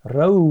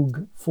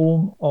rogue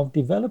form of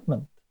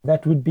development.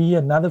 That would be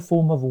another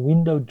form of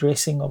window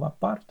dressing of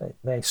apartheid.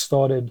 They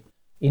started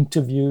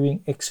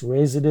interviewing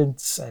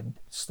ex-residents and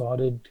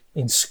started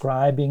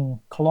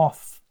inscribing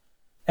cloth.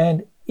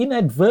 And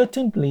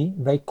inadvertently,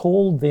 they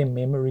called their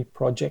memory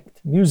project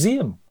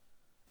museum.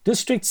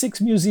 District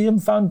 6 Museum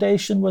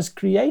Foundation was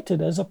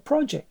created as a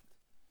project.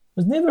 It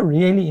was never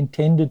really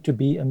intended to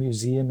be a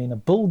museum in a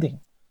building.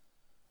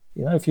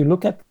 You know, if you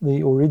look at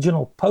the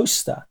original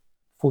poster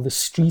for the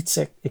Streets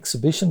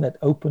exhibition that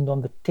opened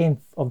on the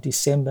 10th of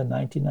December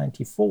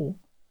 1994,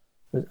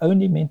 it was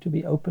only meant to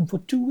be open for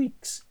 2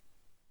 weeks.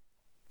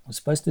 It was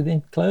supposed to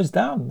then close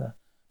down. The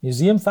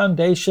Museum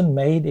Foundation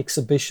made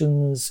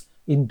exhibitions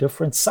in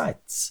different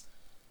sites,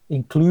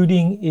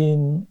 including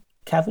in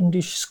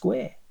Cavendish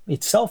Square,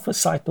 itself a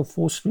site of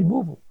forced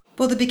removal.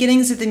 Well, the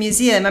beginnings of the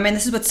museum, I mean,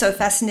 this is what's so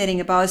fascinating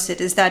about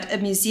it, is that a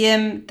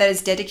museum that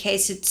is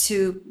dedicated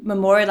to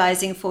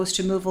memorializing forced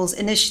removals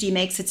initially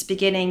makes its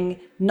beginning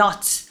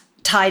not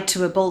tied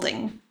to a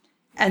building.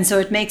 And so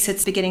it makes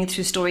its beginning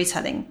through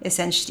storytelling,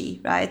 essentially,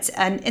 right?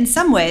 And in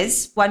some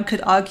ways, one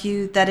could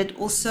argue that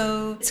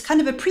it's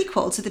kind of a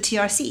prequel to the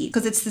TRC,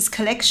 because it's this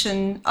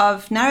collection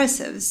of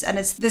narratives, and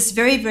it's this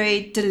very,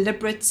 very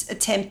deliberate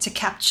attempt to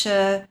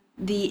capture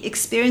the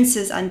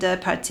experiences under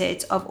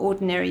apartheid of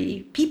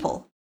ordinary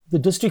people. The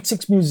District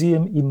 6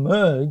 Museum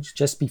emerged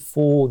just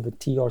before the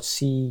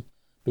TRC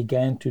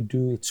began to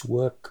do its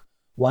work,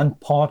 one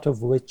part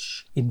of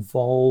which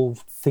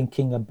involved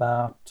thinking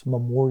about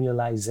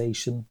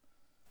memorialization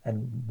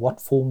and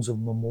what forms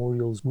of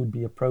memorials would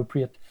be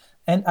appropriate.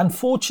 And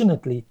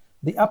unfortunately,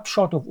 the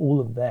upshot of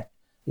all of that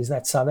is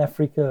that South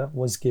Africa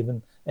was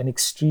given an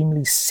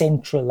extremely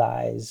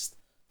centralized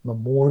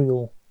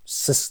memorial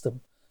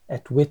system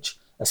at which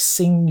a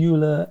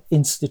singular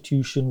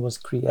institution was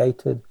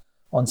created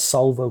on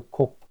Salvo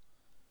Kop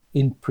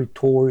in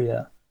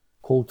Pretoria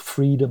called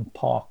Freedom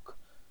Park,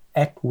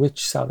 at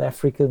which South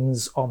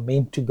Africans are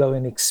meant to go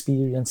and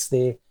experience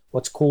their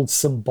what's called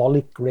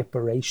symbolic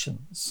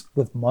reparations,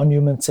 with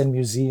monuments and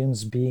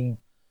museums being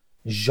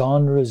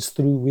genres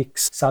through which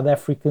South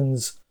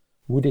Africans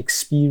would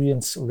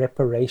experience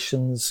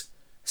reparations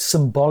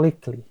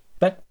symbolically.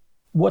 But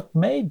what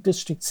made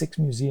District 6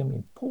 Museum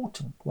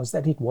important was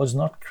that it was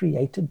not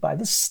created by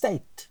the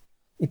state.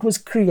 It was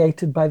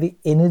created by the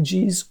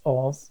energies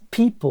of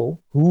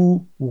people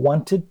who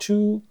wanted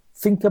to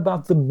think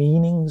about the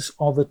meanings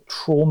of a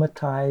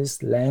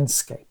traumatized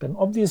landscape. And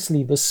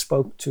obviously this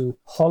spoke to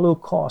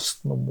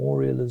Holocaust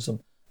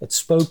memorialism. It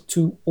spoke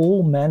to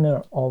all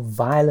manner of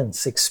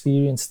violence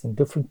experienced in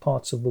different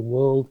parts of the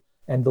world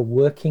and the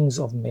workings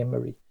of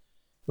memory.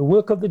 The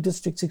work of the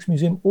District 6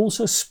 Museum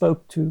also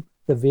spoke to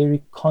the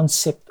very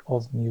concept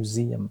of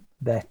museum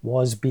that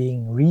was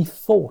being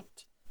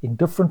rethought in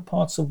different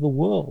parts of the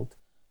world.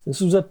 This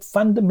was a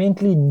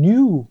fundamentally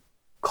new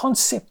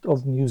concept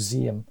of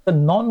museum, a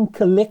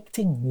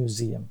non-collecting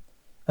museum,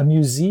 a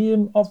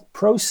museum of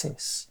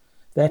process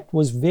that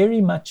was very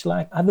much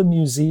like other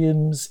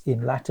museums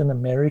in Latin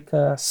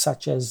America,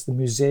 such as the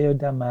Museu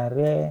da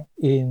Maré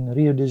in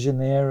Rio de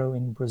Janeiro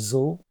in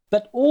Brazil,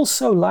 but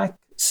also like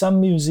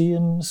some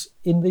museums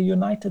in the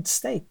United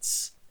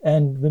States.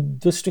 And the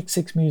District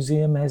 6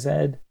 Museum has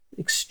had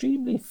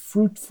extremely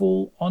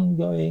fruitful,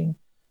 ongoing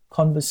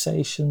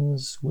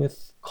conversations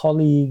with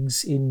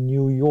colleagues in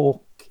New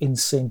York, in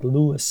St.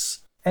 Louis.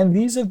 And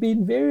these have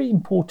been very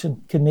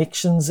important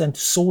connections and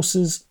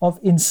sources of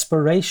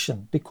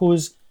inspiration,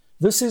 because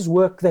this is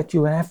work that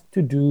you have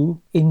to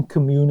do in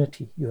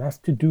community. You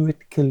have to do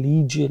it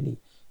collegially.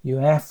 You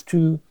have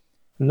to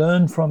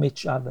learn from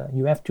each other.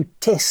 You have to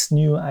test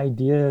new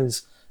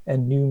ideas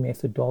and new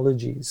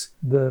methodologies.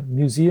 The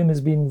museum has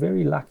been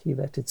very lucky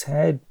that it's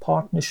had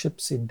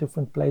partnerships in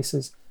different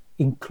places,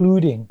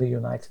 including the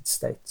United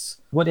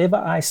States. Whatever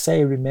I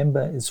say,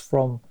 remember, is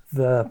from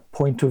the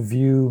point of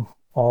view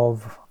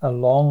of a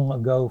long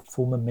ago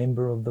former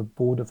member of the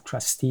Board of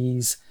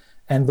Trustees.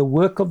 And the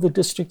work of the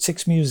District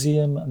 6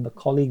 Museum and the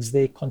colleagues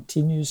there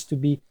continues to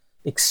be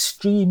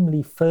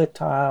extremely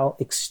fertile,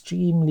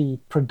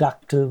 extremely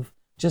productive,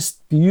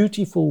 just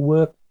beautiful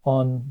work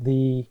on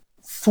the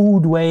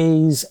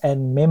foodways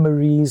and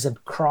memories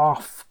and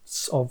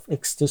crafts of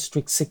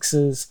ex-District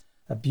 6s,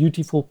 a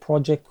beautiful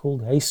project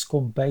called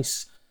Huiskom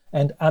Base,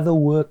 and other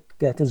work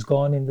that has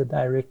gone in the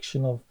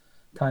direction of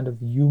kind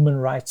of human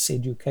rights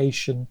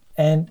education.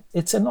 And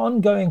it's an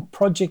ongoing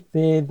project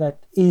there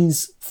that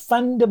is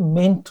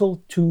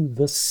fundamental to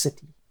this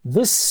city.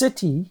 This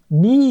city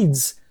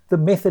needs the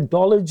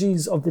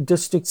methodologies of the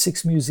District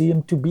 6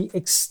 Museum to be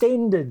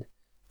extended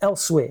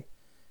elsewhere.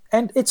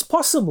 And it's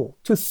possible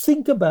to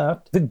think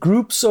about the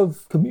groups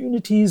of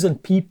communities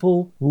and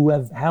people who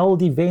have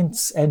held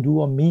events and who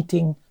are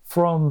meeting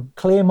from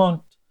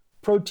Claremont,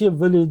 Protea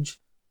Village,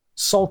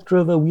 Salt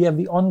River. We have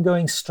the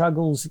ongoing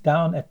struggles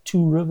down at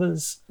Two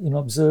Rivers in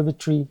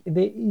Observatory.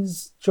 There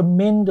is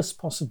tremendous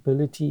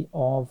possibility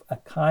of a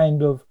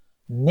kind of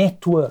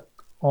network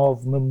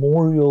of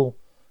memorial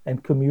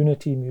and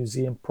community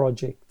museum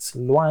projects,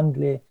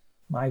 Lwandle,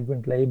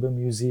 Migrant Labour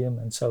Museum,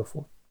 and so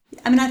forth.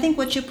 I mean, I think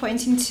what you're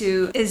pointing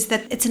to is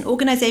that it's an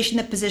organization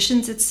that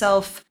positions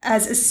itself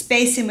as a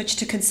space in which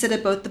to consider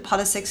both the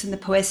politics and the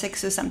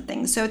poetics or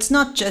something. So it's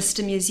not just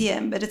a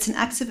museum, but it's an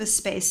activist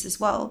space as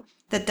well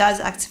that does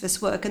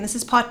activist work. And this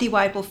is partly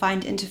why it will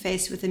find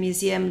interface with a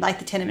museum like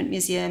the Tenement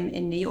Museum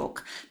in New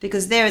York,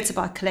 because there it's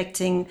about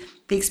collecting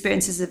the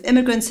experiences of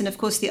immigrants. And of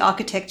course, the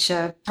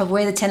architecture of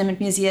where the Tenement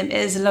Museum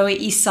is, Lower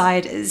East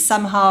Side, is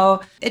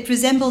somehow, it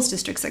resembles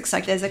District 6.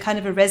 Like there's a kind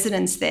of a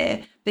resonance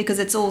there because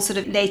it's all sort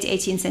of late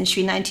 18th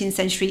century, 19th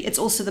century. It's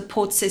also the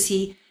port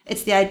city.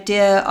 It's the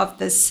idea of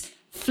this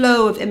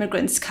flow of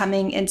immigrants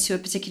coming into a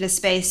particular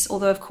space.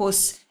 Although, of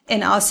course,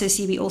 in our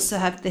city, we also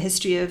have the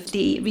history of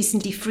the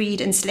recently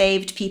freed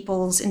enslaved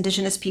peoples,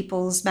 indigenous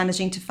peoples,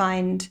 managing to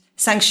find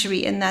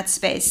sanctuary in that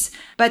space.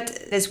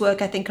 But there's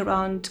work, I think,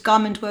 around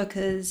garment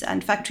workers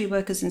and factory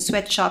workers and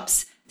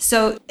sweatshops.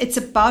 So it's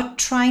about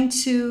trying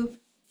to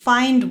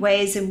find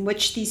ways in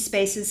which these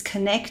spaces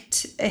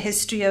connect a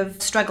history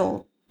of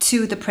struggle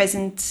to the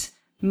present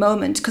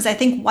moment. Because I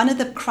think one of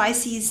the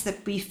crises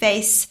that we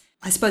face,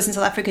 I suppose in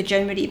South Africa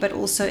generally, but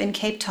also in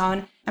Cape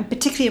Town, and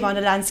particularly around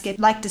a landscape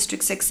like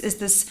District 6, is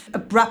this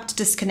abrupt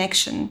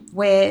disconnection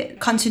where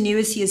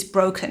continuity is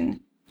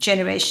broken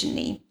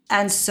generationally.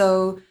 And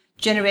so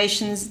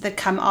generations that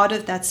come out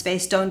of that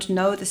space don't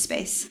know the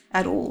space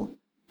at all.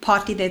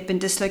 Partly they've been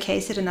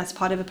dislocated, and that's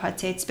part of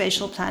apartheid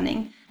spatial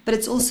planning. But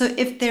it's also,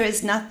 if there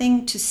is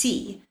nothing to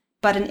see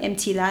but an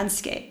empty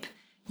landscape,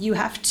 you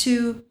have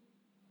to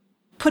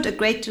put a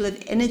great deal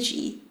of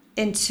energy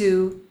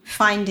into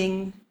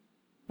finding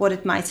what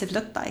it might have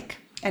looked like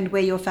and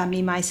where your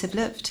family might have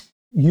lived.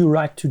 You're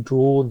right to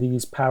draw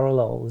these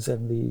parallels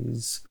and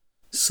these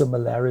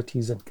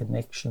similarities and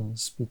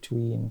connections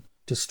between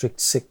District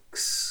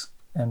 6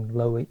 and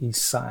Lower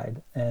East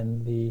Side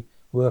and the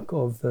work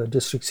of the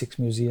District 6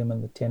 Museum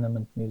and the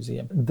Tenement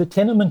Museum. The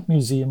Tenement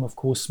Museum, of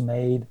course,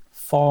 made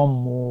far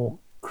more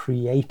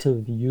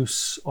creative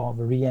use of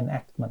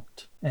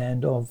reenactment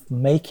and of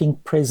making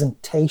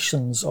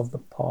presentations of the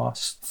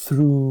past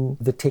through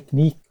the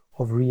technique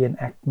of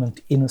reenactment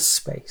in a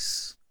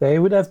space. They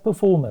would have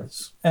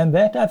performers. And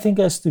that, I think,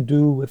 has to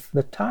do with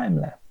the time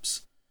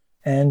lapse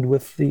and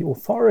with the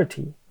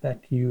authority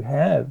that you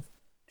have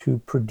to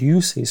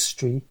produce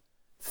history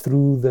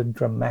through the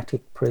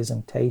dramatic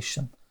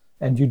presentation.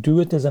 And you do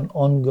it as an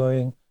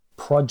ongoing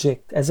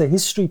project, as a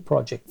history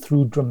project,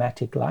 through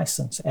dramatic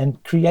license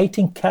and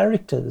creating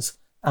characters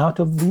out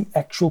of the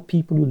actual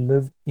people who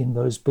live in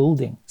those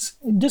buildings.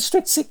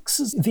 District 6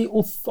 is the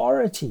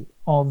authority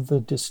of the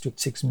District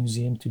 6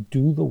 Museum to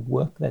do the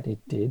work that it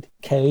did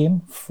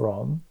came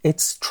from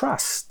its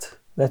trust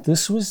that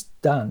this was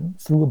done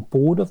through a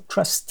board of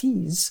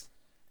trustees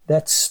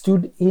that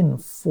stood in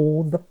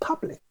for the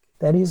public.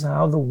 That is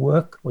how the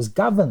work was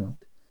governed.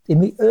 In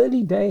the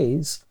early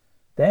days,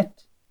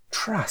 that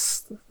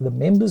trust, the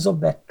members of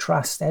that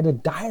trust had a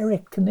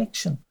direct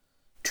connection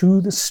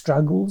to the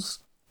struggles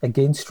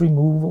against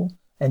removal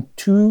and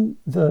to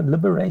the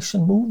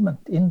liberation movement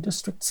in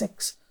District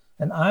 6.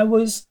 And I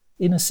was,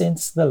 in a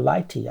sense, the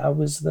lighty. I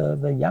was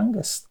the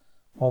youngest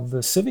of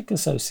the civic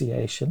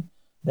association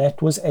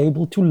that was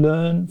able to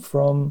learn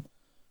from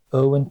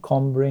Erwin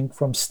Combrink,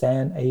 from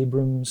Stan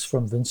Abrams,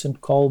 from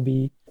Vincent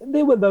Colby.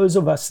 There were those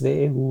of us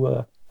there who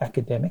were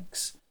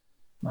academics,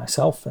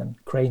 myself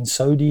and Crane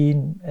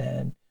Sodine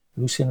and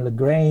Lucien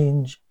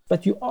Lagrange.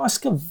 But you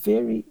ask a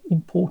very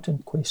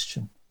important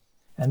question,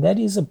 and that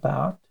is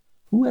about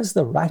who has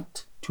the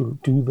right to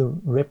do the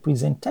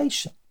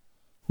representation?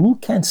 Who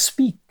can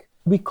speak?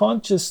 We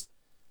can't just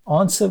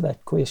answer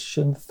that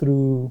question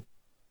through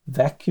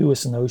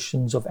vacuous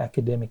notions of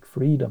academic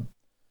freedom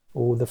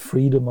or the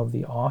freedom of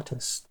the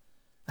artist.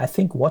 I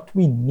think what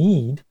we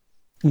need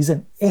is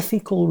an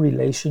ethical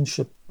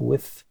relationship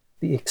with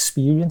the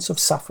experience of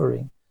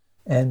suffering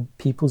and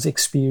people's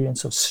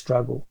experience of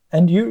struggle.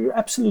 And you're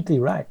absolutely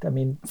right. I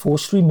mean,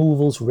 forced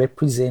removals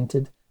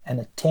represented an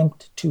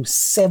attempt to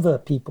sever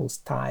people's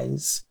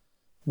ties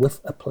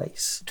with a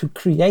place, to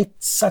create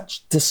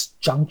such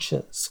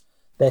disjunctures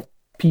that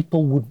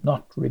people would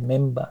not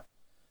remember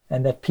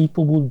and that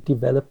people would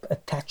develop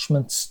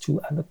attachments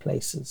to other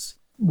places.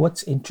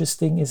 What's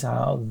interesting is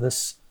how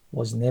this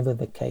was never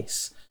the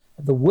case.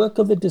 The work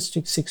of the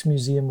District 6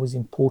 Museum was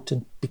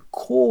important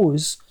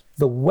because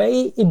the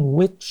way in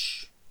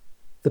which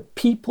the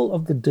people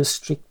of the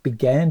district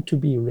began to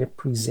be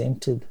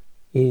represented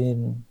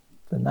in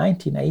the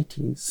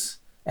 1980s,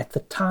 at the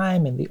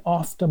time in the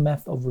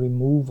aftermath of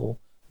removal,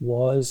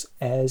 was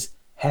as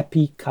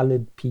happy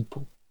colored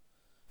people,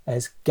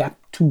 as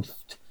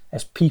gap-toothed,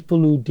 as people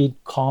who did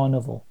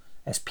carnival,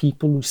 as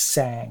people who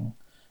sang,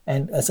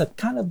 and as a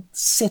kind of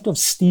set of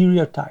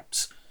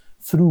stereotypes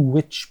through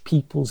which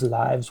people's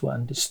lives were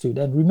understood.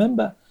 And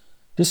remember,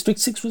 District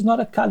 6 was not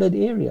a colored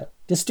area.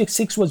 District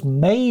 6 was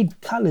made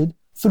colored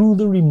through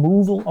the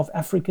removal of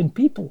African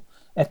people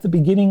at the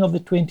beginning of the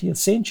 20th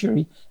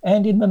century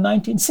and in the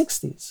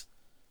 1960s.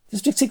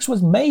 District 6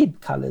 was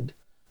made colored.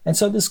 And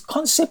so this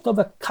concept of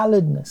a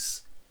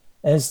coloredness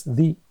as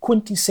the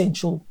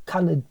quintessential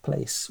colored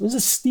place was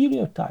a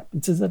stereotype.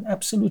 It is an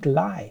absolute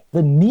lie.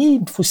 The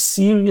need for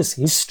serious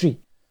history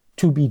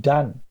to be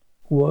done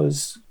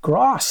was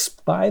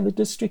grasped by the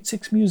District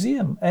 6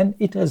 Museum, and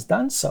it has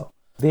done so.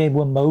 There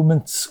were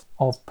moments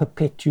of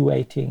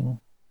perpetuating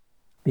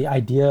the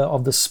idea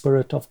of the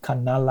spirit of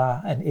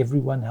Kanala, and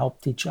everyone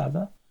helped each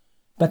other.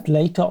 But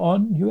later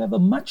on, you have a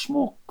much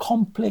more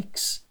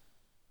complex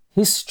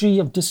history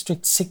of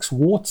District 6,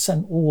 warts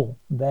and all,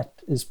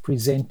 that is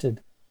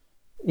presented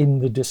in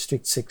the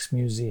District 6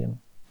 Museum.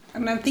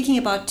 I'm thinking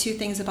about two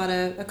things about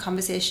a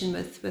conversation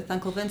with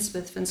Uncle Vince,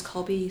 with Vince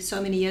Colby,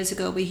 so many years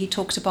ago, where he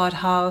talked about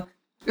how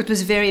it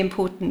was very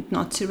important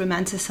not to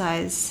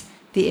romanticize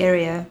the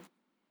area,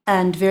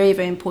 and very,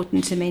 very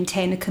important to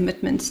maintain a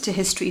commitment to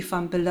history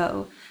from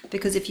below.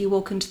 Because if you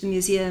walk into the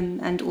museum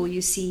and all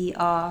you see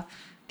are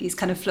these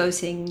kind of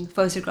floating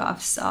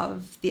photographs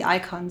of the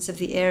icons of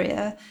the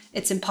area,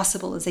 it's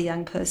impossible as a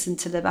young person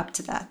to live up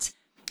to that.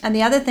 And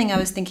the other thing I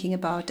was thinking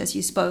about as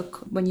you spoke,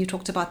 when you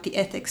talked about the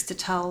ethics to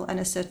tell and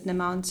a certain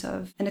amount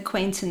of an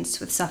acquaintance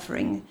with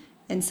suffering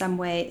in some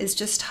way, is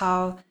just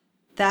how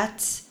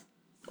that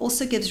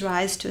also gives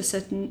rise to a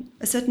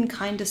certain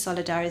kind of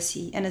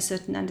solidarity and a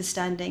certain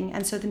understanding.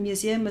 And so the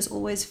museum was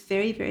always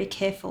very, very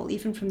careful,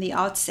 even from the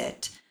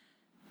outset,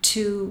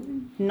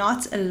 to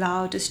not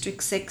allow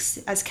District 6,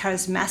 as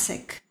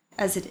charismatic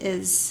as it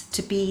is,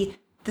 to be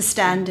the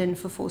stand-in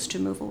for forced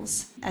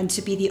removals and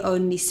to be the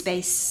only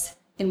space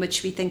in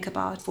which we think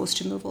about forced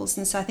removals.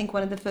 And so I think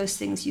one of the first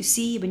things you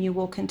see when you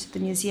walk into the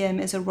museum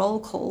is a roll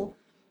call,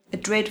 a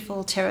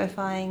dreadful,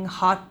 terrifying,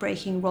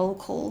 heartbreaking roll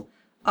call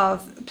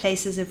of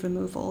places of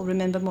removal.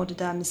 Remember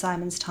Moderdam,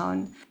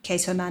 Simonstown,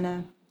 Cato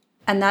Manor.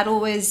 And that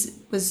always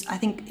was, I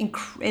think,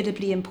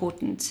 incredibly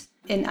important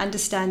in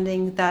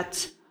understanding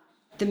that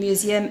the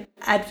museum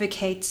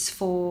advocates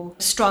for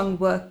strong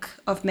work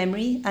of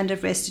memory and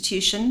of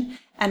restitution.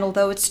 And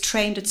although it's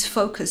trained its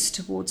focus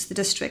towards the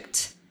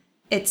district,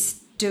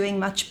 it's doing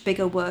much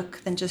bigger work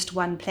than just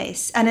one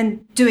place. And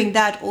in doing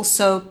that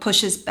also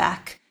pushes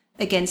back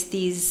against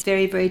these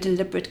very, very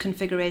deliberate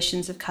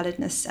configurations of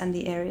coloredness and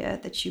the area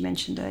that you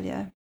mentioned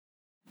earlier.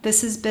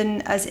 This has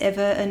been, as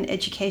ever, an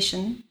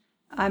education.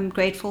 I'm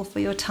grateful for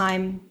your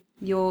time,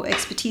 your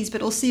expertise,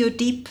 but also your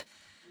deep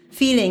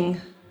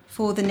feeling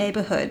for the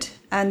neighborhood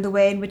and the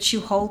way in which you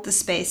hold the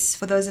space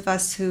for those of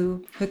us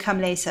who come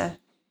later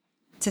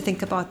to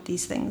think about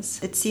these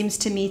things. It seems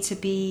to me to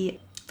be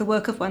the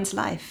work of one's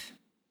life.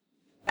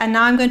 And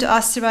now I'm going to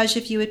ask Siraj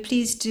if you would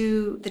please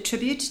do the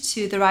tribute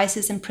to the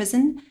Rices in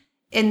prison.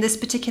 In this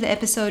particular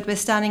episode, we're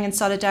standing in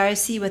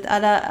solidarity with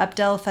Ala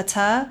Abdel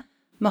Fattah,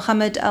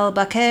 Mohammed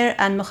Al-Bakr,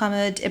 and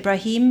Mohammed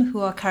Ibrahim,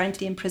 who are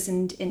currently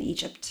imprisoned in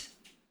Egypt.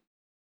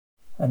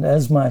 And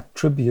as my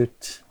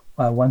tribute,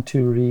 I want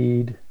to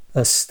read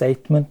a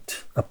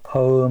statement, a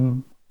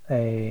poem,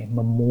 a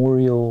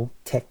memorial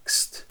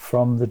text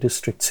from the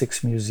District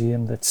 6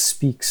 Museum that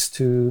speaks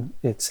to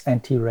its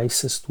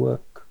anti-racist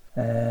work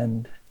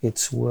and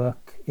its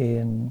work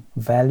in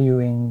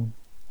valuing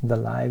the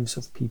lives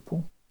of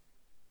people.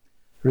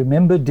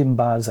 Remember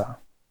Dimbaza,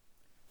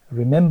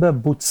 remember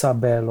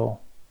Botshabelo,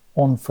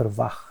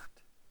 Onverwacht,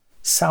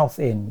 South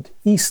End,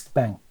 East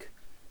Bank,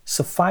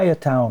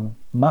 Sophiatown,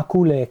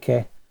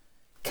 Makuleke,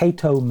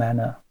 Cato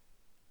Manor.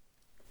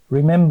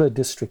 Remember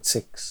District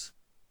 6.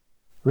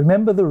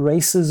 Remember the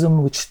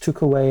racism which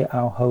took away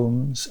our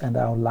homes and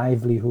our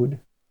livelihood,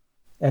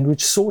 and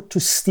which sought to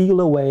steal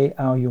away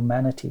our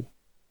humanity.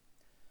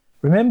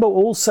 Remember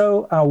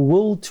also our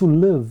will to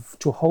live,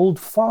 to hold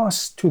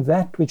fast to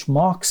that which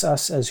marks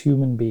us as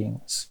human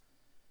beings,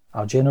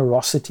 our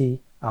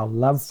generosity, our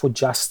love for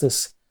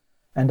justice,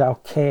 and our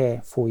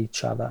care for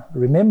each other.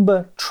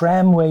 Remember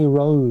Tramway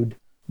Road,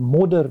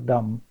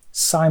 Moderdam,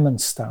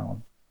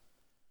 Simonstown.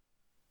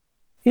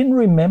 In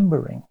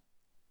remembering,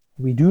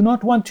 we do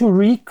not want to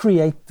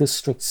recreate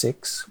District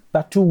 6,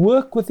 but to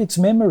work with its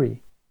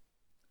memory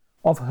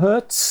of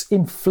hurts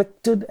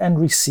inflicted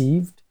and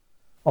received,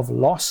 of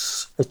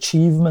loss,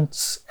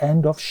 achievements,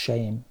 and of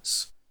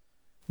shames.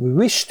 We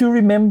wish to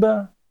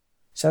remember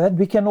so that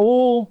we can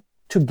all,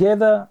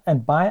 together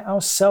and by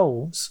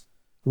ourselves,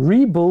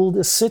 rebuild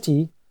a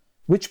city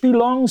which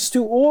belongs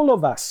to all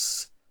of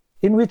us,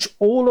 in which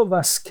all of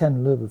us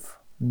can live,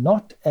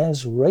 not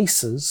as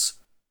races,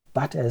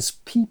 but as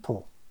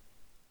people.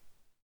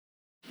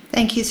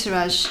 Thank you,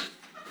 Siraj.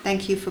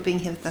 Thank you for being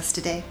here with us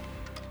today.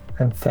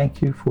 And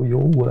thank you for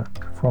your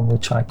work, from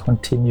which I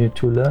continue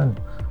to learn.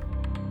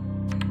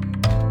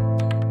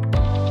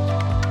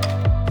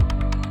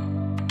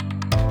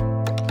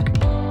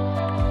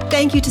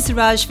 Thank you to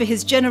Suraj for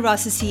his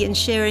generosity in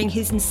sharing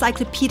his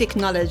encyclopedic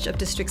knowledge of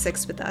District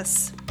 6 with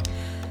us.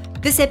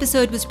 This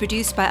episode was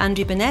produced by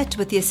Andrew Burnett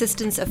with the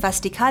assistance of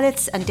Vasti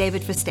Kalitz and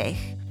David Versteeg.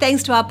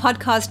 Thanks to our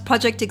podcast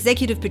project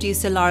executive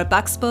producer Lara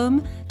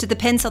Buxbaum, to the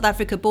PEN South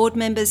Africa board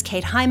members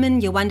Kate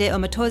Hyman, Yewande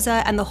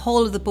Omatoza, and the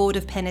whole of the board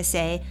of PEN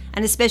SA,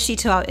 and especially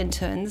to our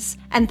interns.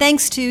 And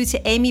thanks to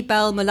Amy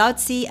Bell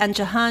Mulautsi and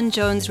Jahan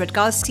Jones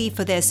Radgowski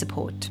for their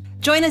support.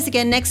 Join us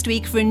again next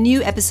week for a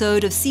new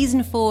episode of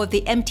Season 4 of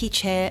The Empty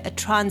Chair, a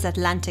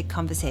Transatlantic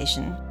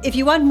Conversation. If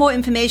you want more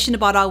information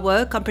about our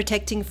work on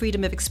protecting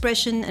freedom of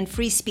expression and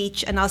free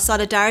speech and our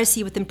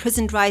solidarity with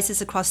imprisoned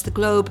writers across the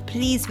globe,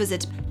 please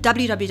visit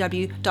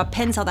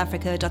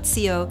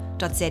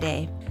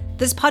www.pensouthafrica.co.za.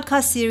 This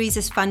podcast series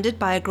is funded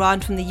by a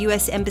grant from the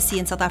US Embassy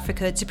in South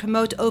Africa to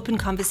promote open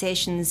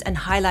conversations and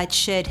highlight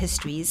shared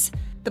histories.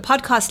 The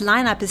podcast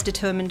lineup is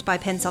determined by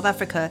PEN South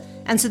Africa,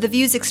 and so the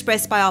views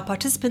expressed by our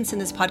participants in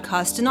this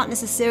podcast do not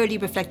necessarily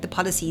reflect the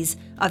policies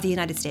of the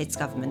United States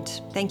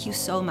government. Thank you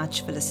so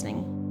much for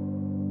listening.